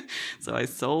 So I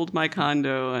sold my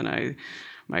condo, and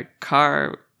my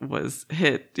car was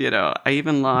hit. I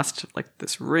even lost like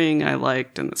this ring I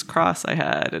liked and this cross I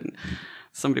had, and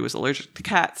somebody was allergic to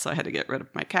cats, so I had to get rid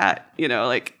of my cat.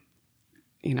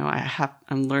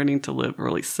 I'm learning to live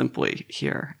really simply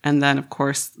here. And then, of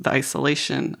course, the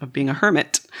isolation of being a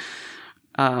hermit.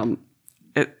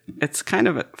 It's kind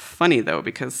of funny, though,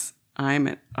 because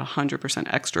I'm 100%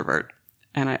 extrovert.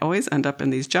 And I always end up in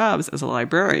these jobs as a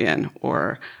librarian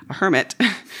or a hermit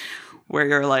where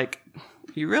you're like,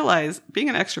 you realize being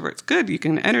an extrovert's good. You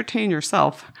can entertain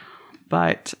yourself.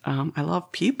 But I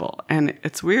love people. And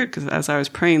it's weird because as I was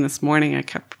praying this morning, I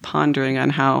kept pondering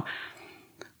on how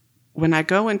when I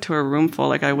go into a room full,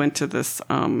 like I went to this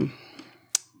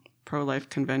pro-life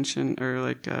convention or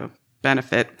like a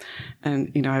benefit,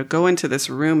 and I go into this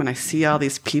room and I see all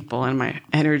these people, and my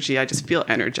energy, I just feel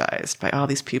energized by all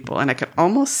these people, and I could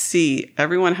almost see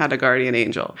everyone had a guardian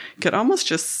angel. You could almost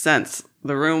just sense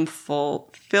the room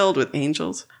filled with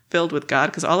angels, filled with God,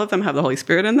 because all of them have the Holy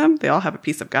Spirit in them. They all have a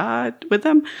piece of God with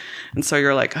them. And so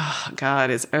you're like, oh, God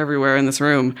is everywhere in this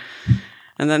room.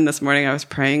 And then this morning I was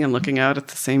praying and looking out at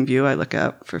the same view I look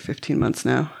out for 15 months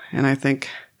now. And I think,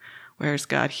 where's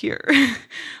God here?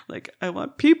 Like, I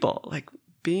want people, like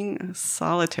being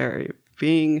solitary,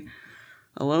 being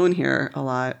alone here a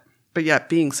lot, but yet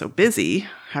being so busy,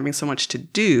 having so much to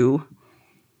do,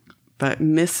 but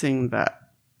missing the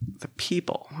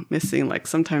people, missing, like,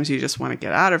 sometimes you just want to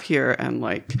get out of here and,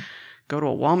 like, go to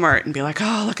a Walmart and be like,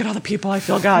 oh, look at all the people. I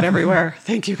feel God everywhere.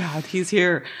 Thank you, God. He's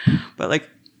here. But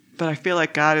I feel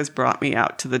like God has brought me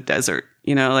out to the desert,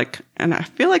 you know, like, and I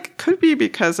feel like it could be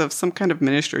because of some kind of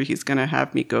ministry he's going to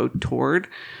have me go toward.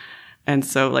 And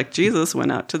so, like, Jesus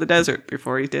went out to the desert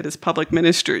before he did his public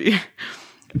ministry.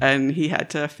 And he had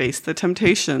to face the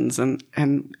temptations, and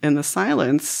in the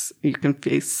silence, you can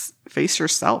face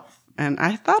yourself. And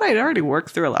I thought I'd already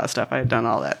worked through a lot of stuff. I had done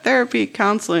all that therapy,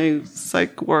 counseling,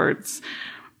 psych wards,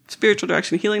 spiritual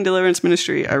direction, healing, deliverance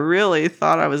ministry. I really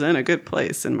thought I was in a good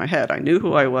place in my head. I knew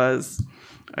who I was.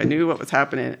 I knew what was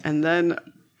happening. And then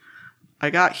I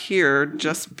got here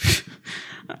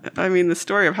the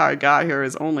story of how I got here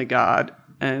is only God.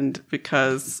 And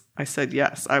because I said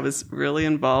yes, I was really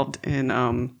involved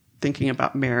in thinking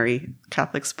about Mary.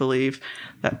 Catholics believe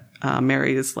that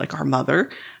Mary is like our mother.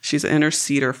 She's an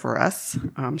interceder for us.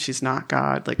 She's not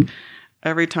God. Like,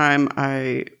 every time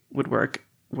I would work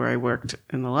where I worked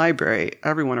in the library,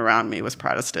 everyone around me was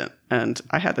Protestant. And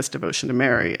I had this devotion to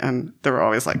Mary. And they were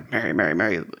always like, Mary, Mary,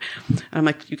 Mary. And I'm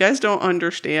like, you guys don't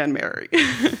understand Mary.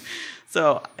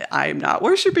 So I'm not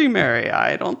worshiping Mary.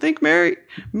 I don't think Mary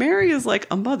is like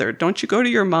a mother. Don't you go to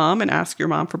your mom and ask your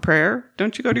mom for prayer?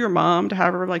 Don't you go to your mom to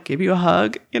have her, like, give you a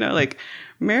hug? You know, like,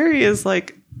 Mary is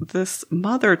like this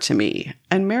mother to me.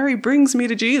 And Mary brings me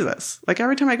to Jesus. Like,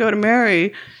 every time I go to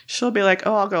Mary, she'll be like,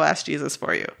 oh, I'll go ask Jesus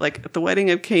for you. Like at the wedding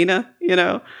of Cana, you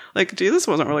know, like, Jesus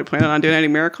wasn't really planning on doing any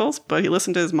miracles, but he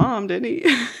listened to his mom, didn't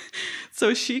he?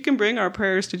 So she can bring our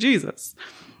prayers to Jesus.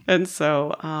 And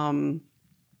so,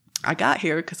 I got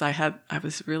here because I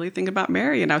was really thinking about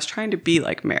Mary, and I was trying to be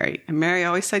like Mary. And Mary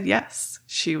always said yes.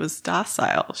 She was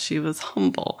docile. She was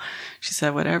humble. She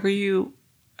said, whatever you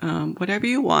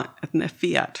want. And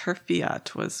her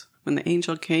fiat was when the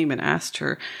angel came and asked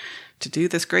her to do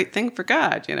this great thing for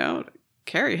God, you know,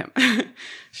 carry him.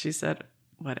 She said,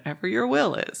 whatever your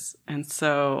will is. And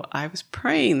so I was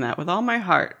praying that with all my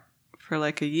heart for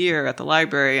like a year at the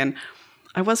library, and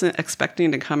I wasn't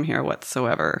expecting to come here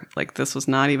whatsoever. Like, this was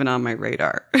not even on my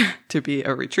radar to be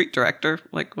a retreat director.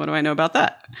 Like, what do I know about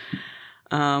that?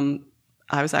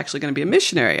 I was actually going to be a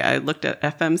missionary. I looked at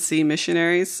FMC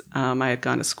missionaries. I had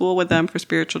gone to school with them for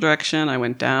spiritual direction. I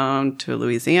went down to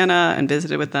Louisiana and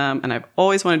visited with them. And I've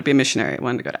always wanted to be a missionary. I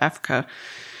wanted to go to Africa,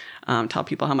 tell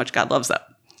people how much God loves them.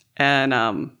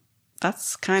 And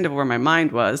that's kind of where my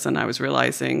mind was. And I was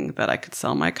realizing that I could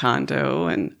sell my condo,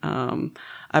 and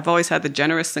I've always had the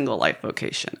generous single life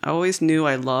vocation. I always knew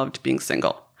I loved being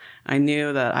single. I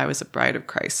knew that I was a bride of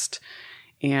Christ,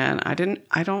 and I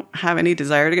don't have any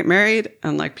desire to get married,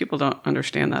 and like, people don't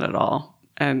understand that at all.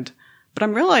 But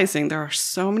I'm realizing there are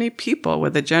so many people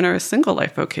with a generous single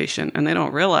life vocation, and they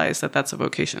don't realize that that's a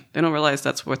vocation. They don't realize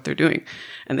that's what they're doing.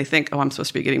 And they think, oh, I'm supposed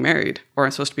to be getting married, or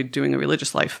I'm supposed to be doing a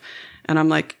religious life. And I'm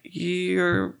like,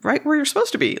 you're right where you're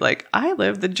supposed to be. Like, I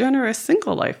live the generous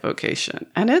single life vocation,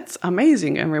 and it's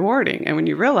amazing and rewarding. And when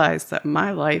you realize that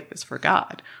my life is for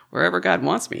God, wherever God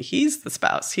wants me, he's the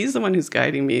spouse. He's the one who's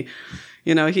guiding me.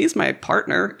 You know, he's my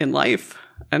partner in life.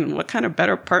 And what kind of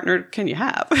better partner can you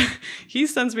have? He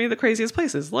sends me the craziest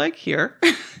places, like here.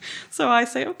 So I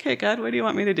say, okay, God, what do you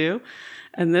want me to do?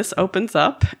 And this opens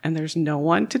up, and there's no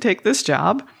one to take this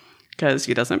job because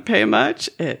he doesn't pay much.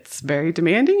 It's very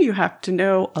demanding. You have to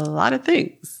know a lot of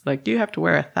things. Like, you have to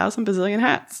wear 1,000 bazillion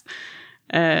hats.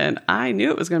 And I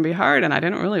knew it was going to be hard, and I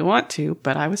didn't really want to,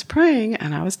 but I was praying,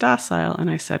 and I was docile, and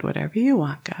I said, whatever you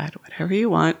want, God, whatever you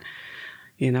want,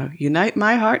 you know, unite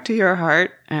my heart to your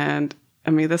heart. And I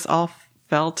mean, this all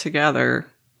fell together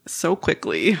so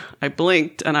quickly. I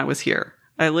blinked and I was here.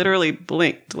 I literally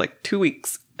blinked like 2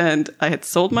 weeks, and I had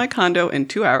sold my condo in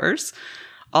 2 hours.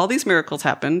 All these miracles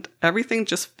happened. Everything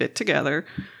just fit together.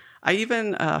 I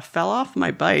even fell off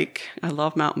my bike. I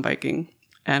love mountain biking,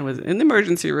 and was in the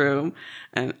emergency room,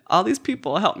 and all these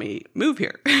people helped me move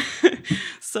here.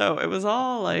 So it was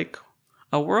all like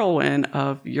a whirlwind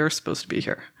of, you're supposed to be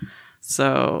here.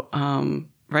 So,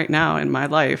 right now in my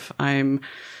life, I'm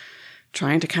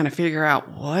trying to kind of figure out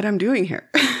what I'm doing here.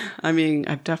 I mean,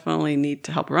 I definitely need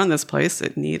to help run this place.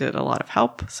 It needed a lot of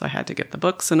help. So I had to get the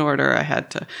books in order. I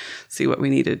had to see what we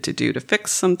needed to do to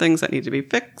fix some things that need to be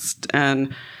fixed.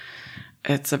 And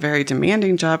it's a very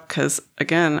demanding job because,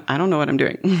 again, I don't know what I'm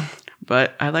doing.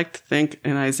 But I like to think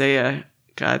in Isaiah,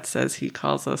 God says he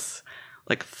calls us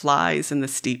like flies in the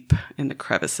steep, in the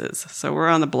crevices. So we're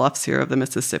on the bluffs here of the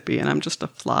Mississippi, and I'm just a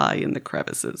fly in the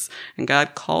crevices. And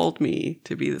God called me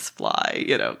to be this fly,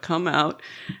 come out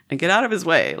and get out of his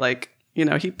way. Like,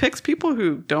 he picks people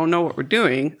who don't know what we're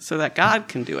doing so that God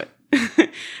can do it.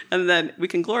 And then we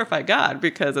can glorify God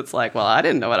because it's like, well, I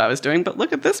didn't know what I was doing, but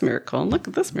look at this miracle and look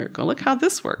at this miracle. Look how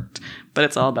this worked. But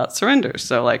it's all about surrender.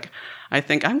 So like, I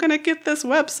think I'm going to get this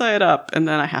website up, and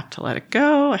then I have to let it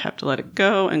go. I have to let it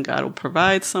go, and God will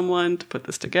provide someone to put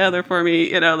this together for me,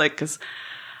 because,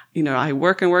 I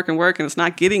work and work and work, and it's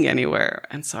not getting anywhere.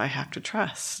 And so I have to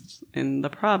trust in the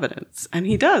providence. And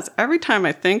he does. Every time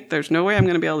I think there's no way I'm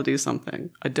going to be able to do something,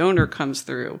 a donor comes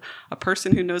through. A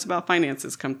person who knows about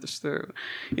finances comes through.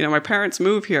 My parents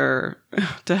move here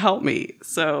to help me.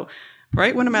 So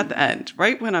right when I'm at the end,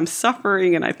 right when I'm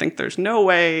suffering and I think there's no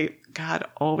way, God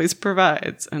always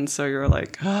provides. And so you're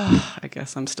like, I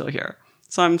guess I'm still here.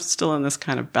 So I'm still in this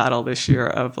kind of battle this year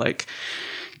of like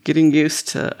getting used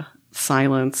to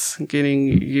silence, getting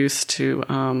used to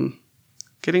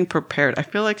getting prepared. I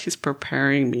feel like he's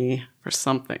preparing me for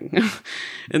something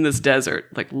in this desert,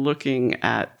 like looking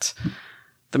at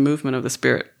the movement of the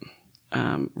Spirit,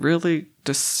 really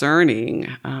discerning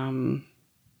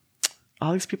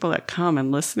all these people that come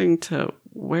and listening to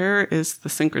where is the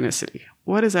synchronicity?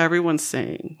 What is everyone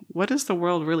saying? What does the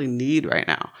world really need right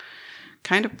now?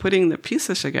 Kind of putting the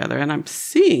pieces together, and I'm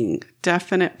seeing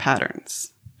definite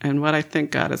patterns and what I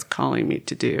think God is calling me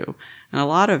to do. And a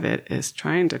lot of it is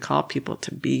trying to call people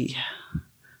to be,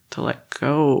 to let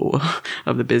go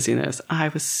of the busyness. I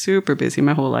was super busy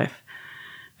my whole life,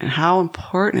 and how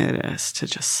important it is to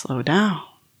just slow down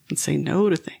and say no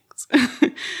to things.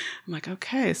 I'm like,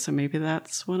 okay, so maybe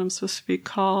that's what I'm supposed to be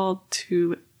called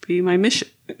to be my mission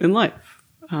in life.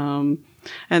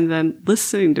 And then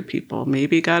listening to people.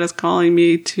 Maybe God is calling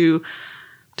me to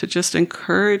just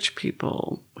encourage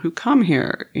people who come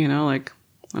here. Like,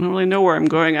 I don't really know where I'm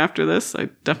going after this. I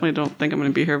definitely don't think I'm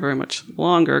going to be here very much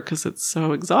longer because it's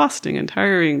so exhausting and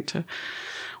tiring to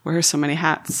wear so many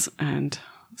hats and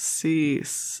see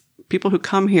people who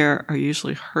come here are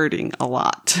usually hurting a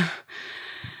lot.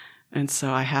 And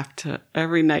so I have to,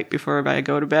 every night before I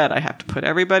go to bed, I have to put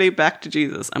everybody back to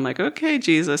Jesus. I'm like, okay,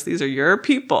 Jesus, these are your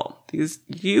people.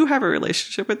 You have a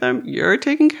relationship with them. You're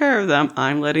taking care of them.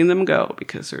 I'm letting them go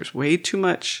because there's way too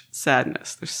much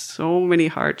sadness. There's so many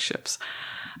hardships.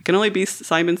 I can only be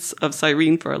Simon of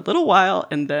Cyrene for a little while,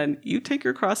 and then you take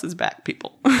your crosses back,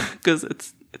 people, because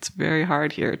it's very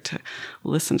hard here to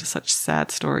listen to such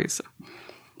sad stories.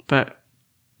 But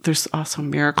there's also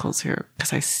miracles here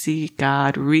because I see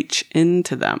God reach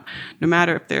into them. No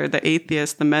matter if they're the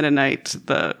atheist, the Mennonite,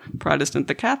 the Protestant,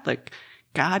 the Catholic,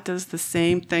 God does the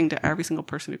same thing to every single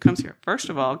person who comes here. First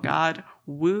of all, God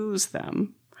woos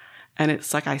them. And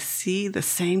it's like I see the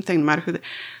same thing no matter who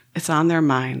it's on their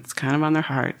mind. It's kind of on their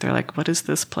heart. They're like, what is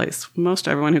this place? Most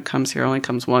everyone who comes here only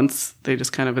comes once. They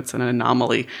just it's an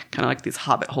anomaly, kind of like these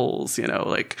hobbit holes,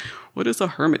 like, what is a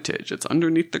hermitage? It's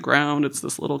underneath the ground. It's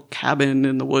this little cabin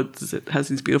in the woods. It has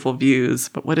these beautiful views.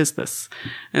 But what is this?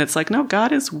 And it's like, no,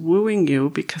 God is wooing you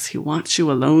because he wants you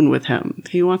alone with him.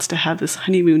 He wants to have this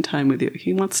honeymoon time with you.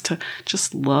 He wants to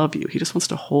just love you. He just wants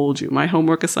to hold you. My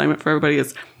homework assignment for everybody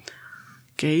is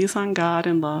gaze on God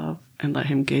in love and let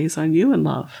him gaze on you in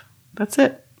love. That's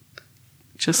it.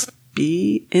 Just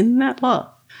be in that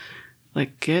love.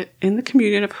 Like, get in the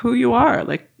communion of who you are.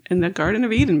 Like, in the Garden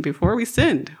of Eden, before we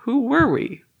sinned, who were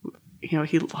we?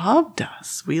 He loved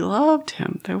us. We loved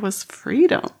him. There was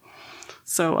freedom.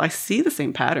 So I see the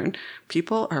same pattern.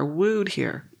 People are wooed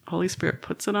here. Holy Spirit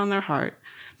puts it on their heart.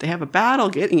 They have a battle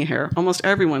getting here. Almost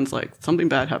everyone's like, something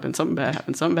bad happened, something bad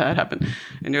happened, something bad happened.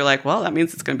 And you're like, well, that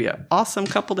means it's going to be an awesome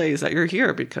couple days that you're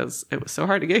here because it was so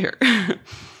hard to get here.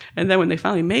 And then when they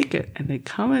finally make it and they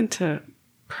come into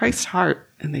Christ's heart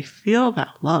and they feel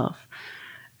that love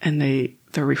and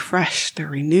they're refreshed, they're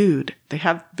renewed, they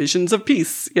have visions of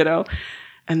peace,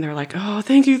 and they're like, oh,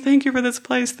 thank you for this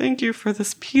place. Thank you for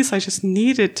this peace. I just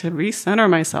needed to recenter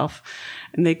myself.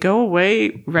 And they go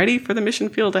away ready for the mission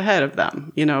field ahead of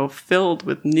them, filled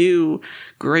with new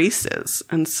graces.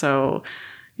 And so,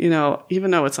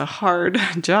 even though it's a hard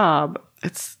job,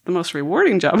 it's the most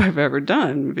rewarding job I've ever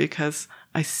done because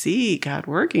I see God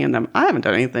working in them. I haven't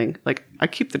done anything. Like, I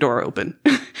keep the door open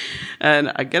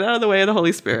and I get out of the way of the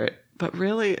Holy Spirit. But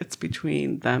really, it's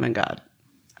between them and God.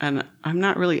 And I'm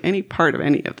not really any part of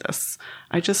any of this.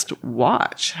 I just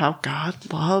watch how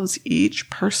God loves each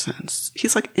person.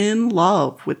 He's like in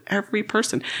love with every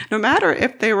person. No matter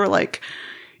if they were like,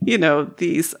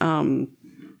 these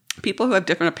people who have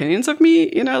different opinions of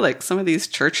me, like some of these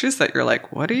churches that you're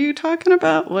like, what are you talking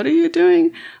about? What are you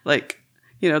doing? Like,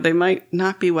 They might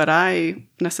not be what I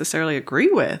necessarily agree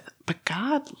with, but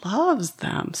God loves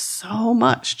them so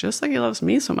much, just like he loves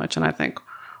me so much. And I think,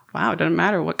 wow, it doesn't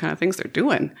matter what kind of things they're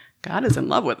doing. God is in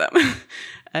love with them.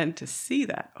 And to see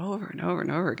that over and over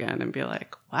and over again and be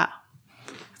like, wow,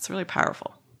 it's really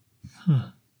powerful.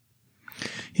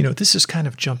 This is kind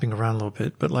of jumping around a little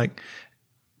bit, but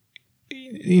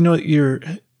you're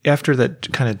after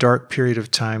that kind of dark period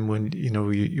of time when,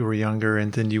 you were younger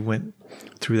and then you went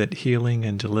through that healing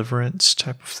and deliverance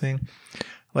type of thing.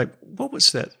 What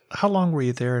was that? How long were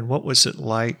you there and what was it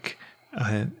like?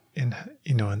 And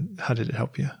how did it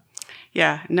help you?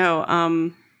 Yeah,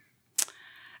 no,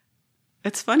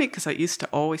 it's funny because I used to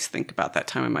always think about that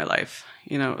time in my life.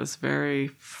 It was very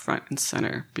front and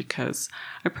center because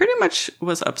I pretty much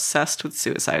was obsessed with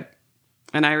suicide.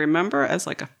 And I remember as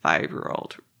a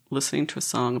 5-year-old listening to a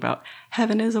song about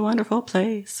heaven is a wonderful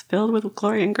place filled with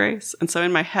glory and grace. And so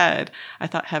in my head, I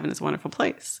thought heaven is a wonderful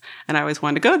place. And I always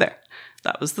wanted to go there.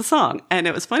 That was the song. And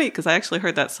it was funny because I actually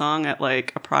heard that song at a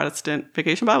Protestant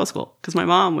vacation Bible school because my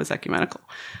mom was ecumenical.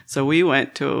 So we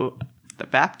went to the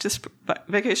Baptist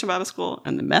vacation Bible school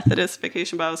and the Methodist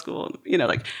vacation Bible school,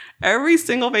 every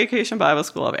single vacation Bible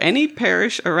school of any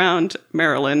parish around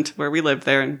Maryland where we lived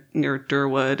there near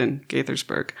Durwood and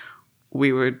Gaithersburg,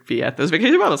 we would be at those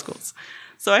vacation Bible schools.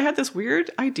 So I had this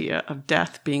weird idea of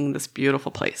death being this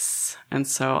beautiful place. And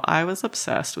so I was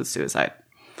obsessed with suicide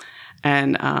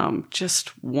and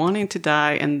just wanting to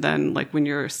die. And then when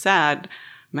you're sad,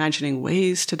 imagining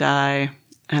ways to die.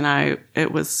 And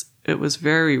it was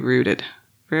very rooted,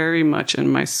 very much in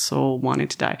my soul wanting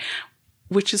to die,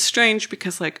 which is strange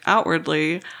because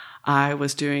outwardly I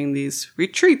was doing these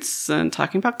retreats and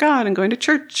talking about God and going to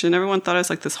church and everyone thought I was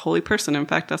this holy person. In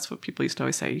fact, that's what people used to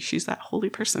always say. She's that holy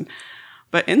person.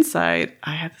 But inside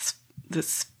I had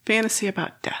this fantasy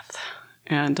about death.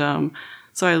 And,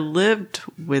 so I lived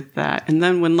with that. And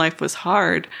then when life was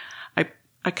hard,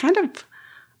 I kind of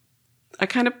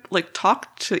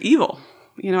talked to evil.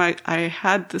 I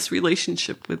had this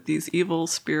relationship with these evil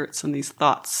spirits and these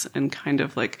thoughts and kind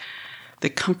of they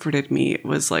comforted me. It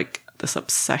was this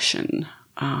obsession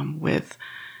with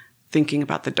thinking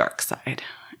about the dark side.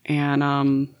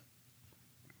 And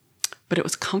but it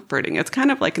was comforting. It's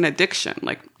kind of like an addiction,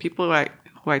 people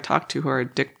who I talk to who are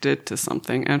addicted to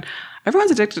something. And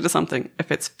everyone's addicted to something.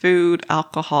 If it's food,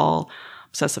 alcohol,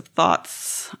 obsessive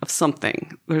thoughts of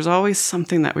something, there's always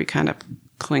something that we kind of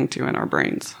cling to in our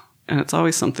brains. And it's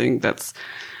always something that's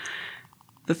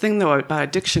the thing though about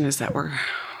addiction is that we're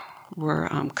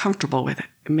comfortable with it.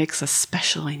 It makes us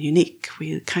special and unique.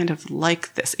 We kind of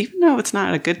like this, even though it's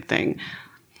not a good thing.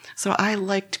 So I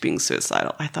liked being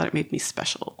suicidal. I thought it made me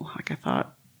special. I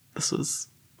thought this was,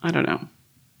 I don't know.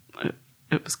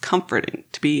 It was comforting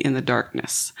to be in the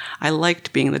darkness. I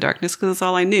liked being in the darkness because that's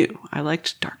all I knew. I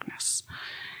liked darkness.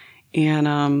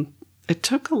 And it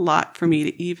took a lot for me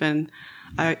to even,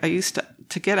 I used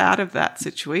to get out of that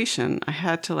situation, I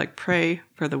had to pray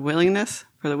for the willingness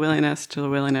to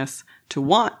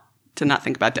want to not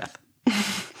think about death.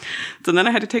 So then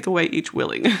I had to take away each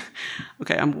willing.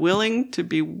 Okay, I'm willing to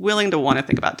want to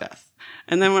think about death.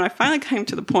 And then when I finally came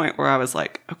to the point where I was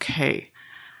okay,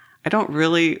 I don't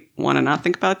really want to not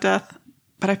think about death,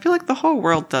 but I feel the whole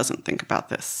world doesn't think about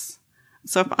this.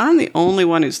 So if I'm the only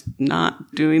one who's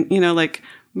not doing,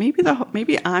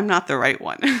 maybe I'm not the right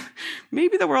one.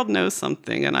 Maybe the world knows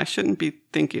something and I shouldn't be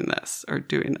thinking this or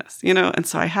doing this, And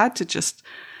so I had to just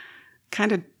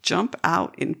kind of jump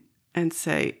out and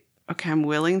say, okay, I'm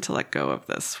willing to let go of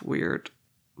this weird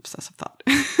obsessive thought.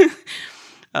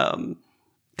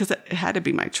 Because it had to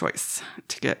be my choice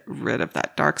to get rid of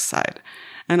that dark side.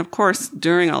 And of course,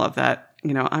 during all of that,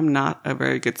 I'm not a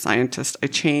very good scientist. I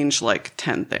change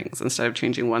 10 things instead of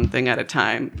changing one thing at a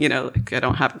time. I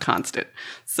don't have a constant.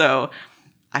 So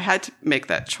I had to make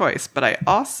that choice. But I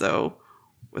also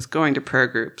was going to prayer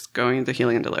groups, going to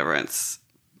healing and deliverance,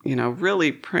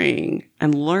 really praying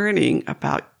and learning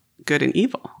about good and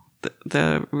evil.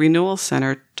 The Renewal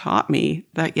Center taught me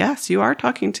that, yes, you are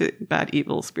talking to bad,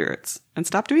 evil spirits and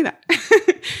stop doing that.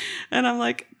 And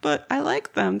I'm but I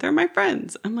like them. They're my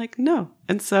friends. I'm no.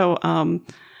 And so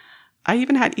I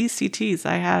even had ECTs.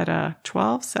 I had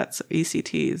 12 sets of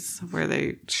ECTs where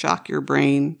they shock your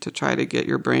brain to try to get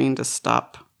your brain to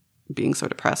stop being so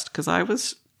depressed because I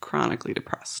was chronically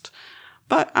depressed.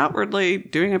 But outwardly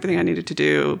doing everything I needed to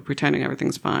do, pretending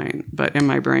everything's fine, but in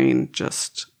my brain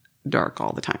just dark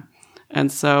all the time. And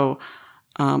so,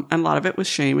 and a lot of it was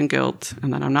shame and guilt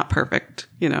and that I'm not perfect.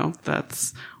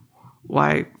 That's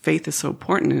why faith is so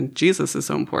important and Jesus is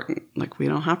so important. We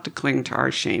don't have to cling to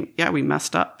our shame. Yeah, we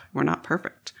messed up. We're not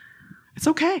perfect. it's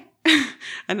okay.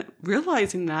 And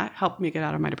realizing that helped me get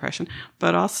out of my depression.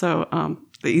 But also,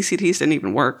 the ECTs didn't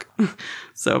even work.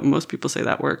 So most people say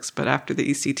that works. But after the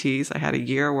ECTs, I had a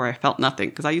year where I felt nothing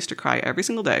because I used to cry every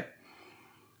single day.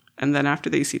 And then after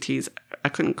the ECTs, I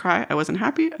couldn't cry. I wasn't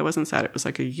happy. I wasn't sad. It was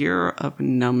like a year of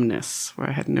numbness where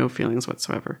I had no feelings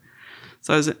whatsoever.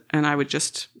 So I would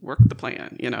just work the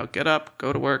plan, get up,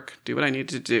 go to work, do what I needed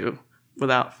to do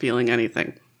without feeling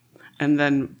anything. And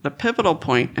then the pivotal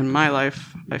point in my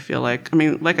life, I feel like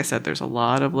I said, there's a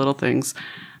lot of little things.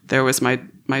 There was my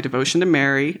devotion to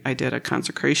Mary. I did a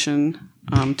consecration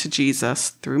to Jesus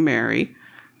through Mary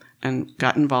and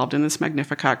got involved in this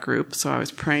Magnificat group. So I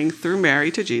was praying through Mary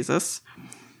to Jesus.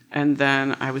 And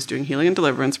then I was doing healing and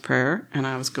deliverance prayer. And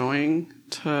I was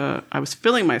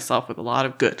filling myself with a lot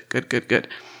of good.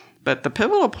 But the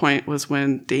pivotal point was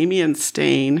when Damien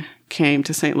Stain came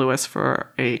to St. Louis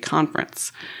for a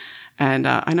conference. And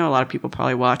I know a lot of people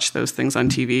probably watch those things on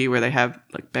TV where they have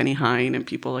like Benny Hinn and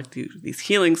people like these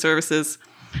healing services.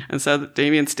 And so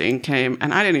Damien Stain came,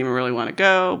 and I didn't even really want to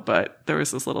go, but there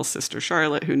was this little sister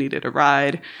Charlotte who needed a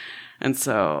ride. And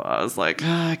so I was like,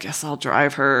 I guess I'll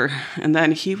drive her. And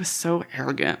then he was so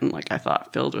arrogant and I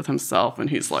thought filled with himself. And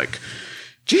he's like,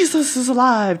 Jesus is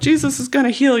alive. Jesus is going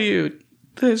to heal you.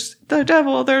 There's the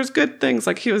devil. There's good things.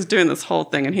 He was doing this whole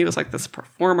thing, and he was like this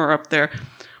performer up there.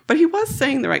 But he was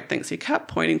saying the right things. He kept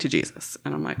pointing to Jesus.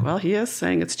 And I'm like, well, he is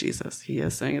saying it's Jesus. He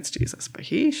is saying it's Jesus. But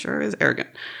he sure is arrogant.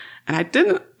 And I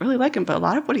didn't really like him, but a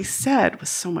lot of what he said was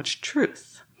so much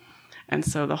truth. And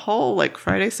so the whole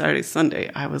Friday, Saturday, Sunday,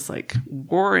 I was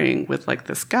warring with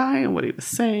this guy and what he was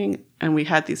saying. And we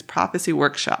had these prophecy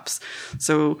workshops.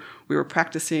 So we were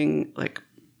practicing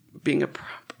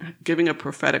giving a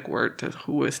prophetic word to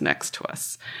who was next to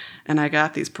us. And I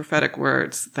got these prophetic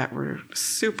words that were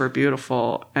super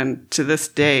beautiful and to this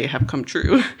day have come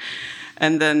true.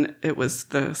 And then it was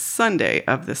the Sunday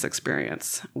of this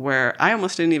experience where I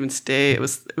almost didn't even stay. It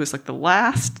was the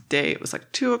last day. It was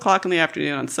 2:00 in the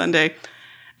afternoon on Sunday.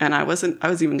 And I was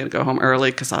even going to go home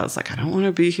early because I was I don't want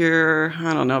to be here.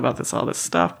 I don't know about all this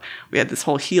stuff. We had this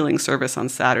whole healing service on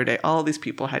Saturday. All these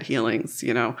people had healings,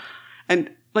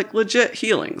 and legit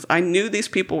healings. I knew these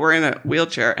people were in a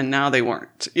wheelchair and now they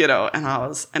weren't, and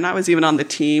I was even on the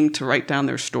team to write down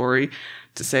their story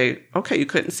to say, okay, you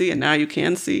couldn't see and now you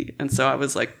can see. And so I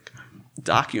was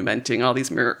documenting all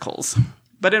these miracles.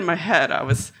 But in my head, I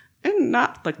was in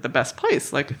not the best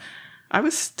place. I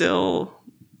was still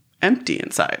empty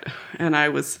inside and I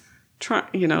was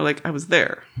trying, I was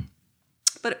there.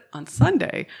 But on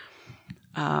Sunday,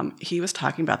 he was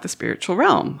talking about the spiritual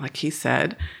realm. He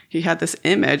said he had this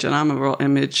image, and I'm a real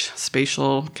image,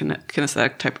 spatial,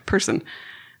 kinesthetic type of person.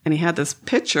 And he had this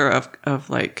picture of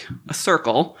a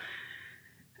circle.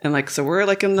 And so we're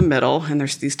in the middle, and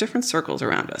there's these different circles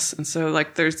around us. And so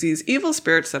there's these evil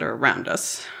spirits that are around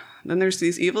us. Then there's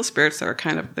these evil spirits that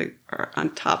are they are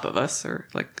on top of us or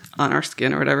on our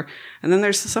skin or whatever. And then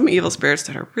there's some evil spirits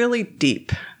that are really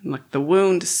deep. The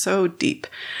wound is so deep.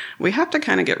 We have to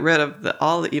kind of get rid of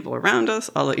all the evil around us,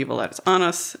 all the evil that is on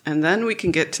us. And then we can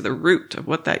get to the root of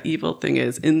what that evil thing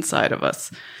is inside of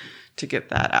us to get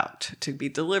that out, to be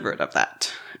delivered of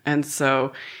that. And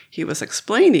so he was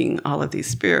explaining all of these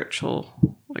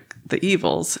spiritual, the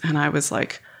evils. And I was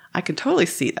I could totally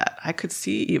see that. I could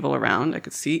see evil around. I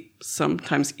could see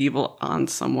sometimes evil on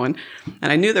someone.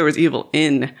 And I knew there was evil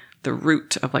in the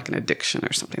root of an addiction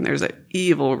or something. There's an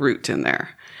evil root in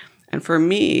there. And for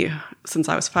me, since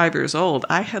I was 5 years old,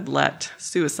 I had let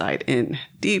suicide in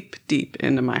deep, deep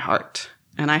into my heart.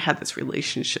 And I had this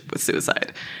relationship with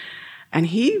suicide. And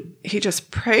he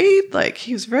just prayed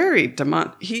he was very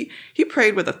he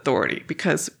prayed with authority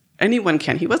because anyone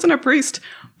can. He wasn't a priest,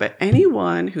 but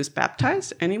anyone who's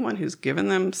baptized, anyone who's given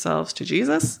themselves to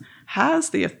Jesus has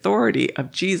the authority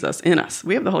of Jesus in us.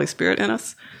 We have the Holy Spirit in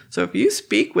us. So if you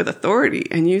speak with authority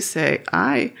and you say,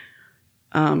 I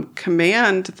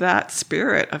command that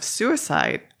spirit of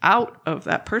suicide out of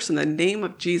that person, the name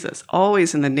of Jesus,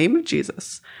 always in the name of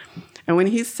Jesus. And when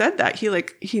he said that,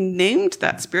 he named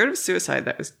that spirit of suicide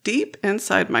that was deep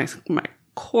inside my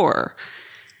core.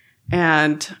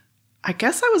 And I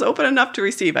guess I was open enough to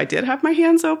receive. I did have my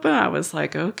hands open. I was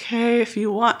okay, if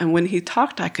you want. And when he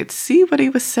talked, I could see what he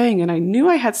was saying. And I knew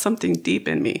I had something deep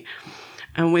in me.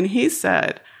 And when he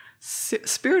said,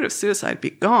 spirit of suicide,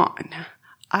 be gone,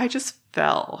 I just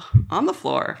fell on the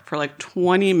floor for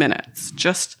 20 minutes,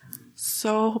 just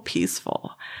so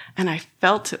peaceful. And I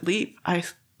felt it leave. I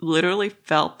literally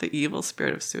felt the evil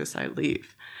spirit of suicide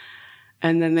leave.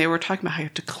 And then they were talking about how you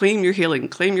have to claim your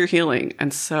healing.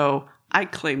 And so I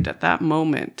claimed at that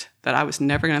moment that I was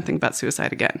never going to think about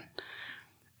suicide again.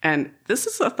 And this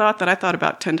is a thought that I thought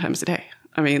about 10 times a day.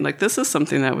 I mean, like, this is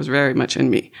something that was very much in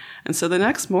me. And so the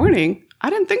next morning, I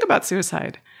didn't think about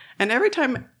suicide. And every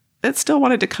time it still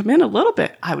wanted to come in a little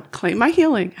bit, I would claim my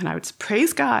healing and I would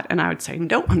praise God and I would say,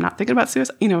 no, I'm not thinking about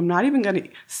suicide. I'm not even going to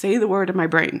say the word in my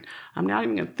brain. I'm not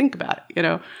even going to think about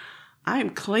it. I am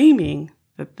claiming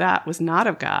that was not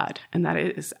of God and that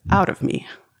it is out of me.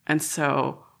 And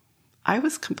so I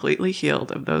was completely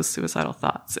healed of those suicidal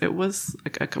thoughts. It was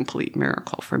like a complete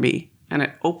miracle for me. And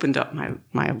it opened up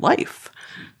my life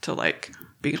to like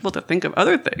being able to think of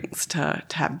other things, to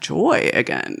have joy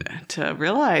again, to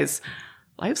realize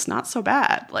life's not so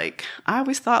bad. Like, I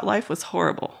always thought life was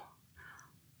horrible.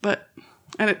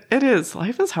 And it is.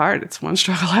 Life is hard. It's one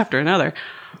struggle after another.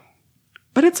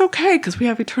 But it's okay because we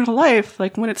have eternal life,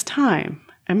 like when it's time.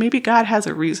 And maybe God has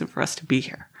a reason for us to be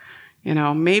here.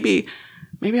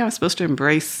 Maybe I'm supposed to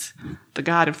embrace the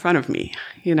God in front of me,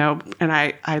 and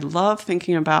I love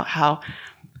thinking about how,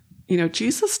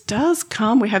 Jesus does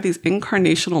come. We have these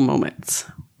incarnational moments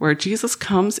where Jesus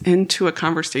comes into a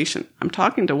conversation. I'm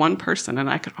talking to one person and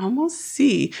I could almost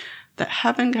see that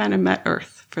heaven kind of met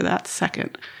earth for that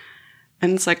second.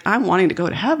 And it's like, I'm wanting to go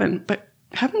to heaven, but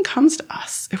heaven comes to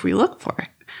us if we look for it.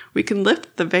 We can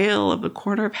lift the veil of the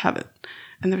corner of heaven.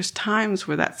 And there's times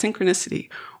where that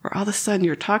synchronicity, where all of a sudden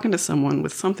you're talking to someone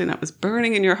with something that was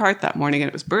burning in your heart that morning and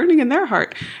it was burning in their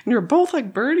heart. And you're both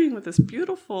like burning with this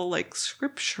beautiful like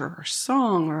scripture or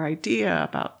song or idea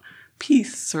about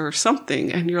peace or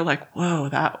something. And you're like, whoa,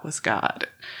 that was God.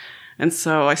 And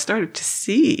so I started to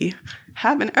see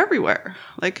heaven everywhere.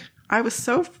 Like, I was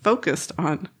so focused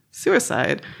on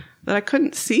suicide that I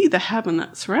couldn't see the heaven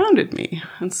that surrounded me.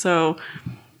 And so,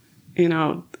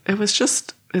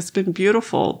 it's been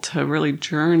beautiful to really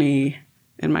journey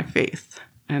in my faith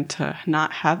and to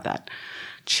not have that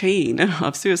chain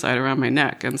of suicide around my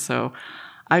neck. And so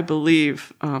I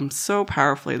believe so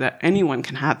powerfully that anyone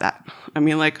can have that. I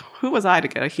mean, like, who was I to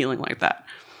get a healing like that?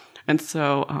 And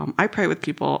so I pray with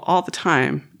people all the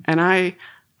time. And I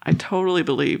totally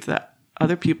believe that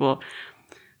other people,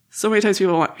 so many times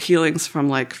people want healings from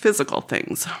like physical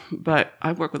things, but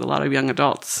I work with a lot of young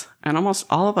adults and almost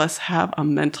all of us have a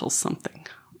mental something,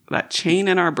 that chain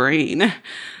in our brain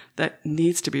that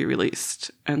needs to be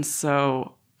released. And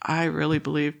so I really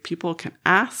believe people can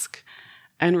ask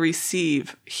and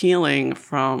receive healing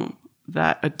from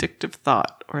that addictive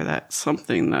thought or that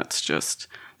something that's just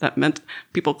that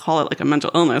people call it like a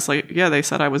mental illness. Like, yeah, they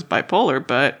said I was bipolar,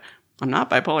 but I'm not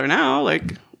bipolar now.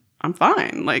 Like, I'm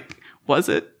fine. Like, was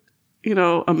it,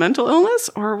 a mental illness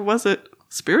or was it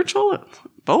spiritual?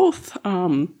 Both.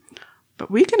 But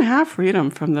we can have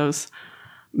freedom from those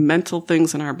mental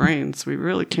things in our brains. We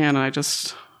really can. And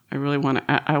I really want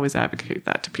to, I always advocate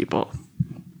that to people.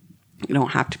 You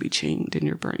don't have to be chained in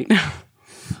your brain.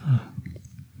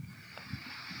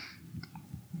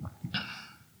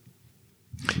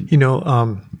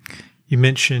 You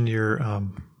mentioned your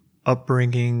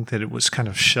upbringing, that it was kind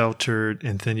of sheltered,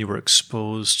 and then you were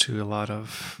exposed to a lot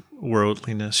of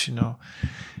worldliness,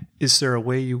 Is there a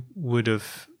way you would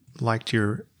have liked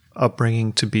your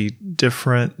upbringing to be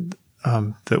different,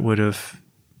 that would have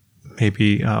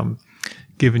maybe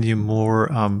given you more,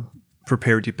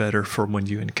 prepared you better for when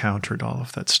you encountered all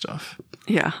of that stuff?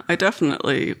 Yeah, I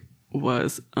definitely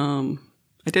was. I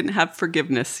didn't have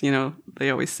forgiveness. They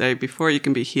always say before you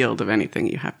can be healed of anything,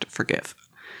 you have to forgive.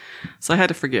 So I had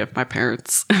to forgive my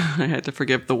parents. I had to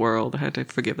forgive the world. I had to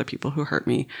forgive the people who hurt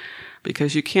me,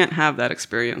 because you can't have that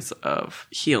experience of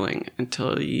healing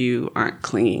until you aren't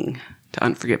clinging to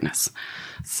unforgiveness.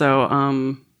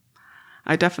 So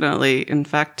I definitely, in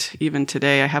fact, even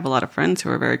today, I have a lot of friends who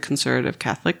are very conservative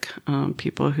Catholic,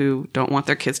 people who don't want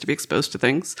their kids to be exposed to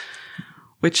things,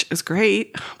 which is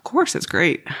great. Of course, it's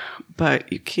great,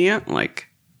 but you can't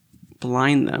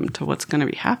blind them to what's going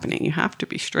to be happening. You have to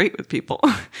be straight with people,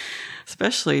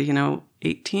 especially,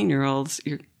 18-year-olds.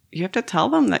 You have to tell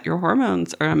them that your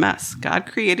hormones are a mess. God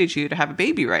created you to have a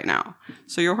baby right now.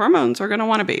 So your hormones are going to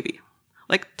want a baby.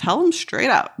 Tell them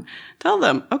straight out. Tell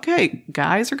them, okay,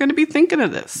 guys are going to be thinking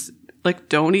of this.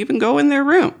 Don't even go in their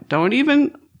room. Don't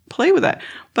even play with that.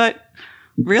 But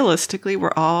realistically,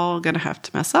 we're all going to have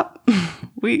to mess up.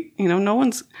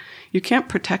 You can't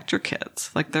protect your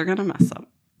kids. They're going to mess up.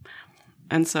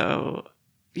 And so,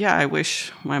 yeah, I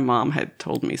wish my mom had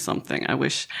told me something.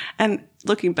 And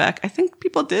looking back, I think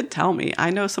people did tell me.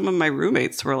 I know some of my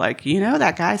roommates were like,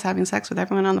 that guy's having sex with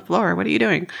everyone on the floor. What are you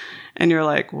doing? And you're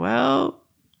like, well,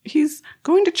 he's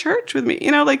going to church with me.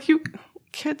 You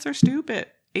kids are stupid.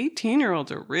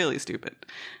 18-year-olds are really stupid.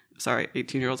 Sorry,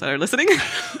 18-year-olds that are listening.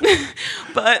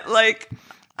 But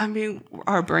I mean,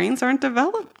 our brains aren't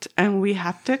developed, and we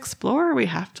have to explore, we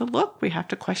have to look, we have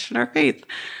to question our faith.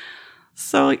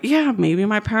 So yeah, maybe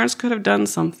my parents could have done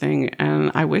something, and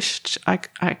I wished I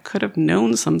could have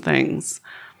known some things.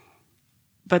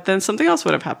 But then something else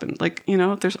would have happened. Like,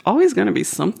 there's always going to be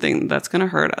something that's going to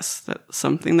hurt us,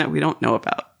 something that we don't know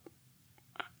about.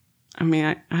 I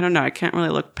mean, I don't know. I can't really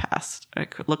look past. I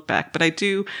could look back, but I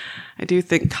do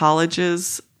think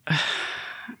colleges,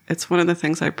 it's one of the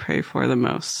things I pray for the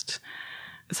most,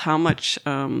 is how much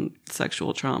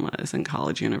sexual trauma is in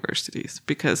college universities,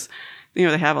 because they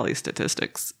have all these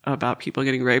statistics about people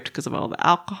getting raped because of all the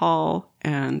alcohol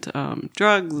and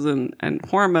drugs and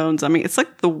hormones. I mean, it's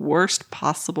like the worst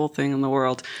possible thing in the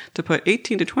world to put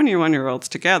 18 to 21-year-olds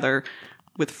together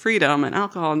with freedom and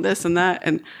alcohol and this and that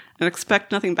and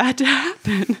expect nothing bad to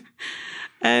happen.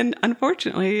 And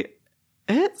unfortunately,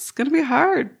 it's going to be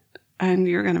hard and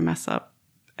you're going to mess up.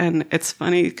 And it's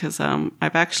funny because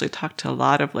I've actually talked to a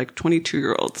lot of like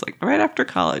 22-year-olds, like right after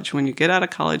college, when you get out of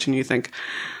college and you think,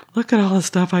 look at all the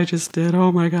stuff I just did.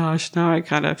 Oh my gosh. Now you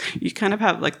kind of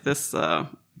have like this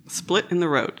split in the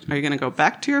road. Are you going to go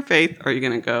back to your faith, or are you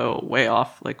going to go way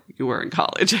off like you were in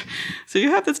college? So you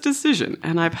have this decision.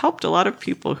 And I've helped a lot of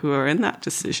people who are in that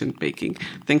decision making,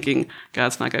 thinking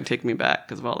God's not going to take me back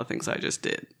because of all the things I just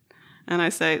did. And I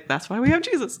say, that's why we have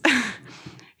Jesus.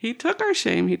 He took our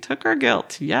shame. He took our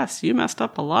guilt. Yes, you messed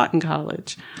up a lot in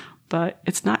college, but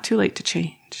it's not too late to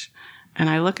change. And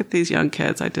I look at these young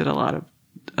kids. I did a lot of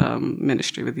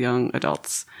ministry with young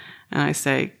adults, and I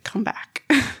say, come back.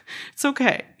 It's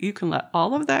okay. You can let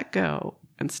all of that go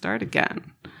and start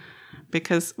again,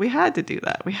 because we had to do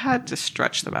that. We had to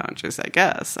stretch the boundaries, I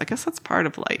guess. I guess that's part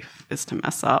of life, is to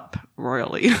mess up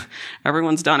royally.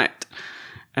 Everyone's done it,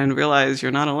 and realize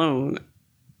you're not alone.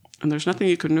 And there's nothing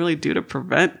you can really do to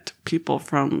prevent people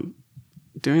from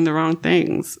doing the wrong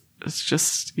things. It's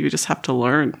just, you just have to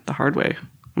learn the hard way.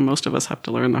 And most of us have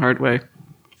to learn the hard way.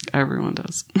 Everyone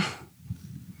does.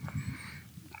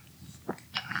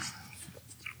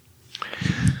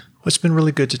 Well, it's been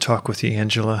really good to talk with you,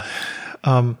 Angela.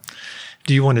 Do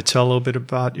you want to tell a little bit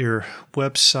about your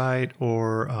website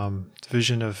or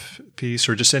Vision of Peace,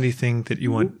 or just anything that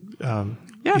you want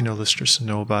listeners to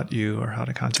know about you, or how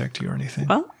to contact you or anything?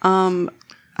 Well,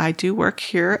 I do work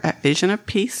here at Vision of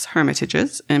Peace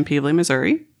Hermitages in Pevely,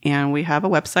 Missouri, and we have a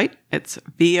website. It's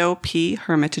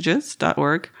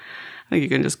vophermitages.org. I think you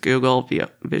can just Google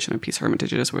Vision of Peace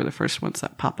Hermitages. We're the first ones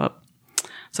that pop up.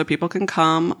 So people can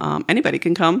come. Anybody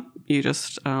can come. You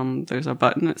just, there's a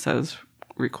button that says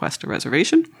request a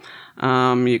reservation.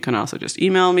 You can also just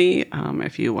email me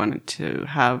if you wanted to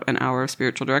have an hour of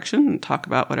spiritual direction and talk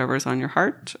about whatever's on your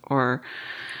heart, or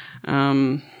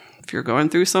if you're going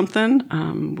through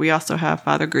something. We also have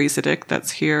Father Griesedick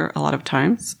that's here a lot of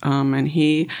times, and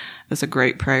he is a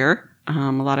great prayer.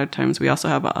 A lot of times we also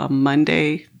have a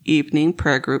Monday evening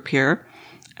prayer group here.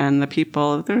 And the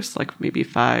people, there's like maybe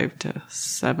 5 to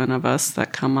 7 of us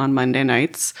that come on Monday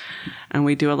nights. And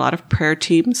we do a lot of prayer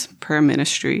teams, prayer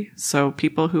ministry. So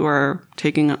people who are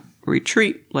taking a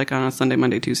retreat, like on a Sunday,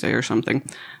 Monday, Tuesday or something,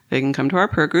 they can come to our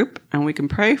prayer group and we can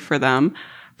pray for them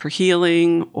for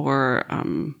healing or,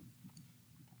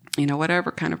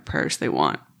 whatever kind of prayers they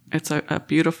want. It's a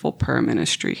beautiful prayer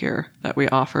ministry here that we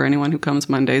offer anyone who comes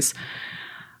Mondays.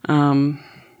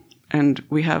 And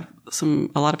we have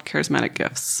a lot of charismatic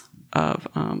gifts of,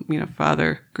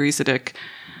 Father Griesedick.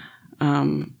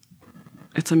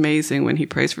 It's amazing when he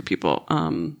prays for people.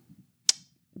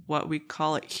 What we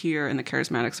call it here in the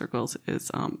charismatic circles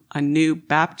is a new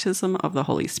baptism of the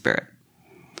Holy Spirit.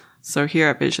 So here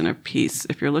at Vision of Peace,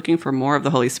 if you're looking for more of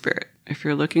the Holy Spirit, if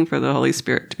you're looking for the Holy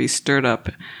Spirit to be stirred up,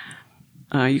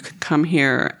 you can come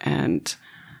here and,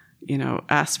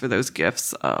 ask for those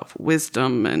gifts of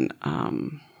wisdom and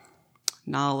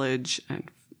knowledge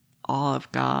and awe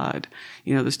of God,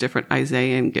 those different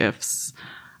Isaiah gifts,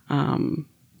 and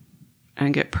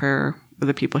get prayer with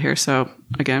the people here. So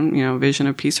again, Vision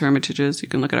of Peace Hermitages, you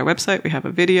can look at our website. We have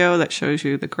a video that shows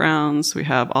you the grounds. We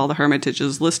have all the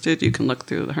hermitages listed. You can look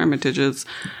through the hermitages.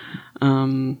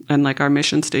 And like our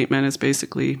mission statement is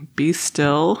basically, be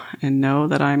still and know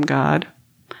that I'm God.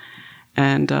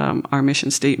 And our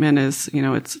mission statement is,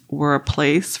 we're a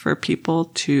place for people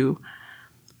to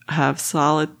have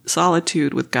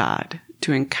solitude with God,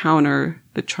 to encounter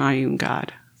the triune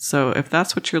God. So if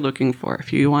that's what you're looking for,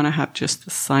 if you want to have just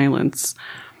the silence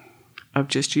of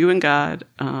just you and God,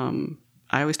 I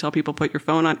always tell people, put your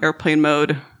phone on airplane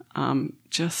mode.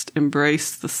 Just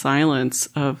embrace the silence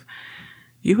of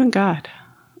you and God,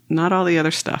 not all the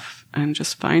other stuff, and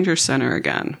just find your center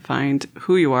again. Find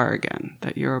who you are again,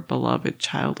 that you're a beloved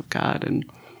child of God, and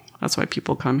that's why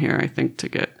people come here, I think, to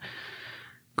get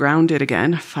grounded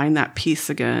again, find that peace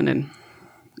again, and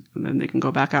then they can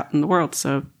go back out in the world.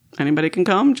 So anybody can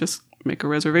come, just make a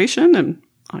reservation and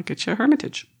I'll get you a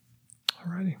hermitage.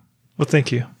 All righty. Well,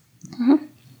 thank you. Mm-hmm.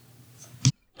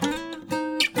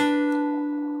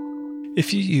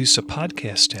 If you use a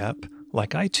podcast app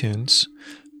like iTunes,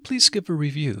 please give a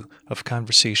review of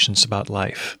Conversations About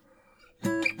Life.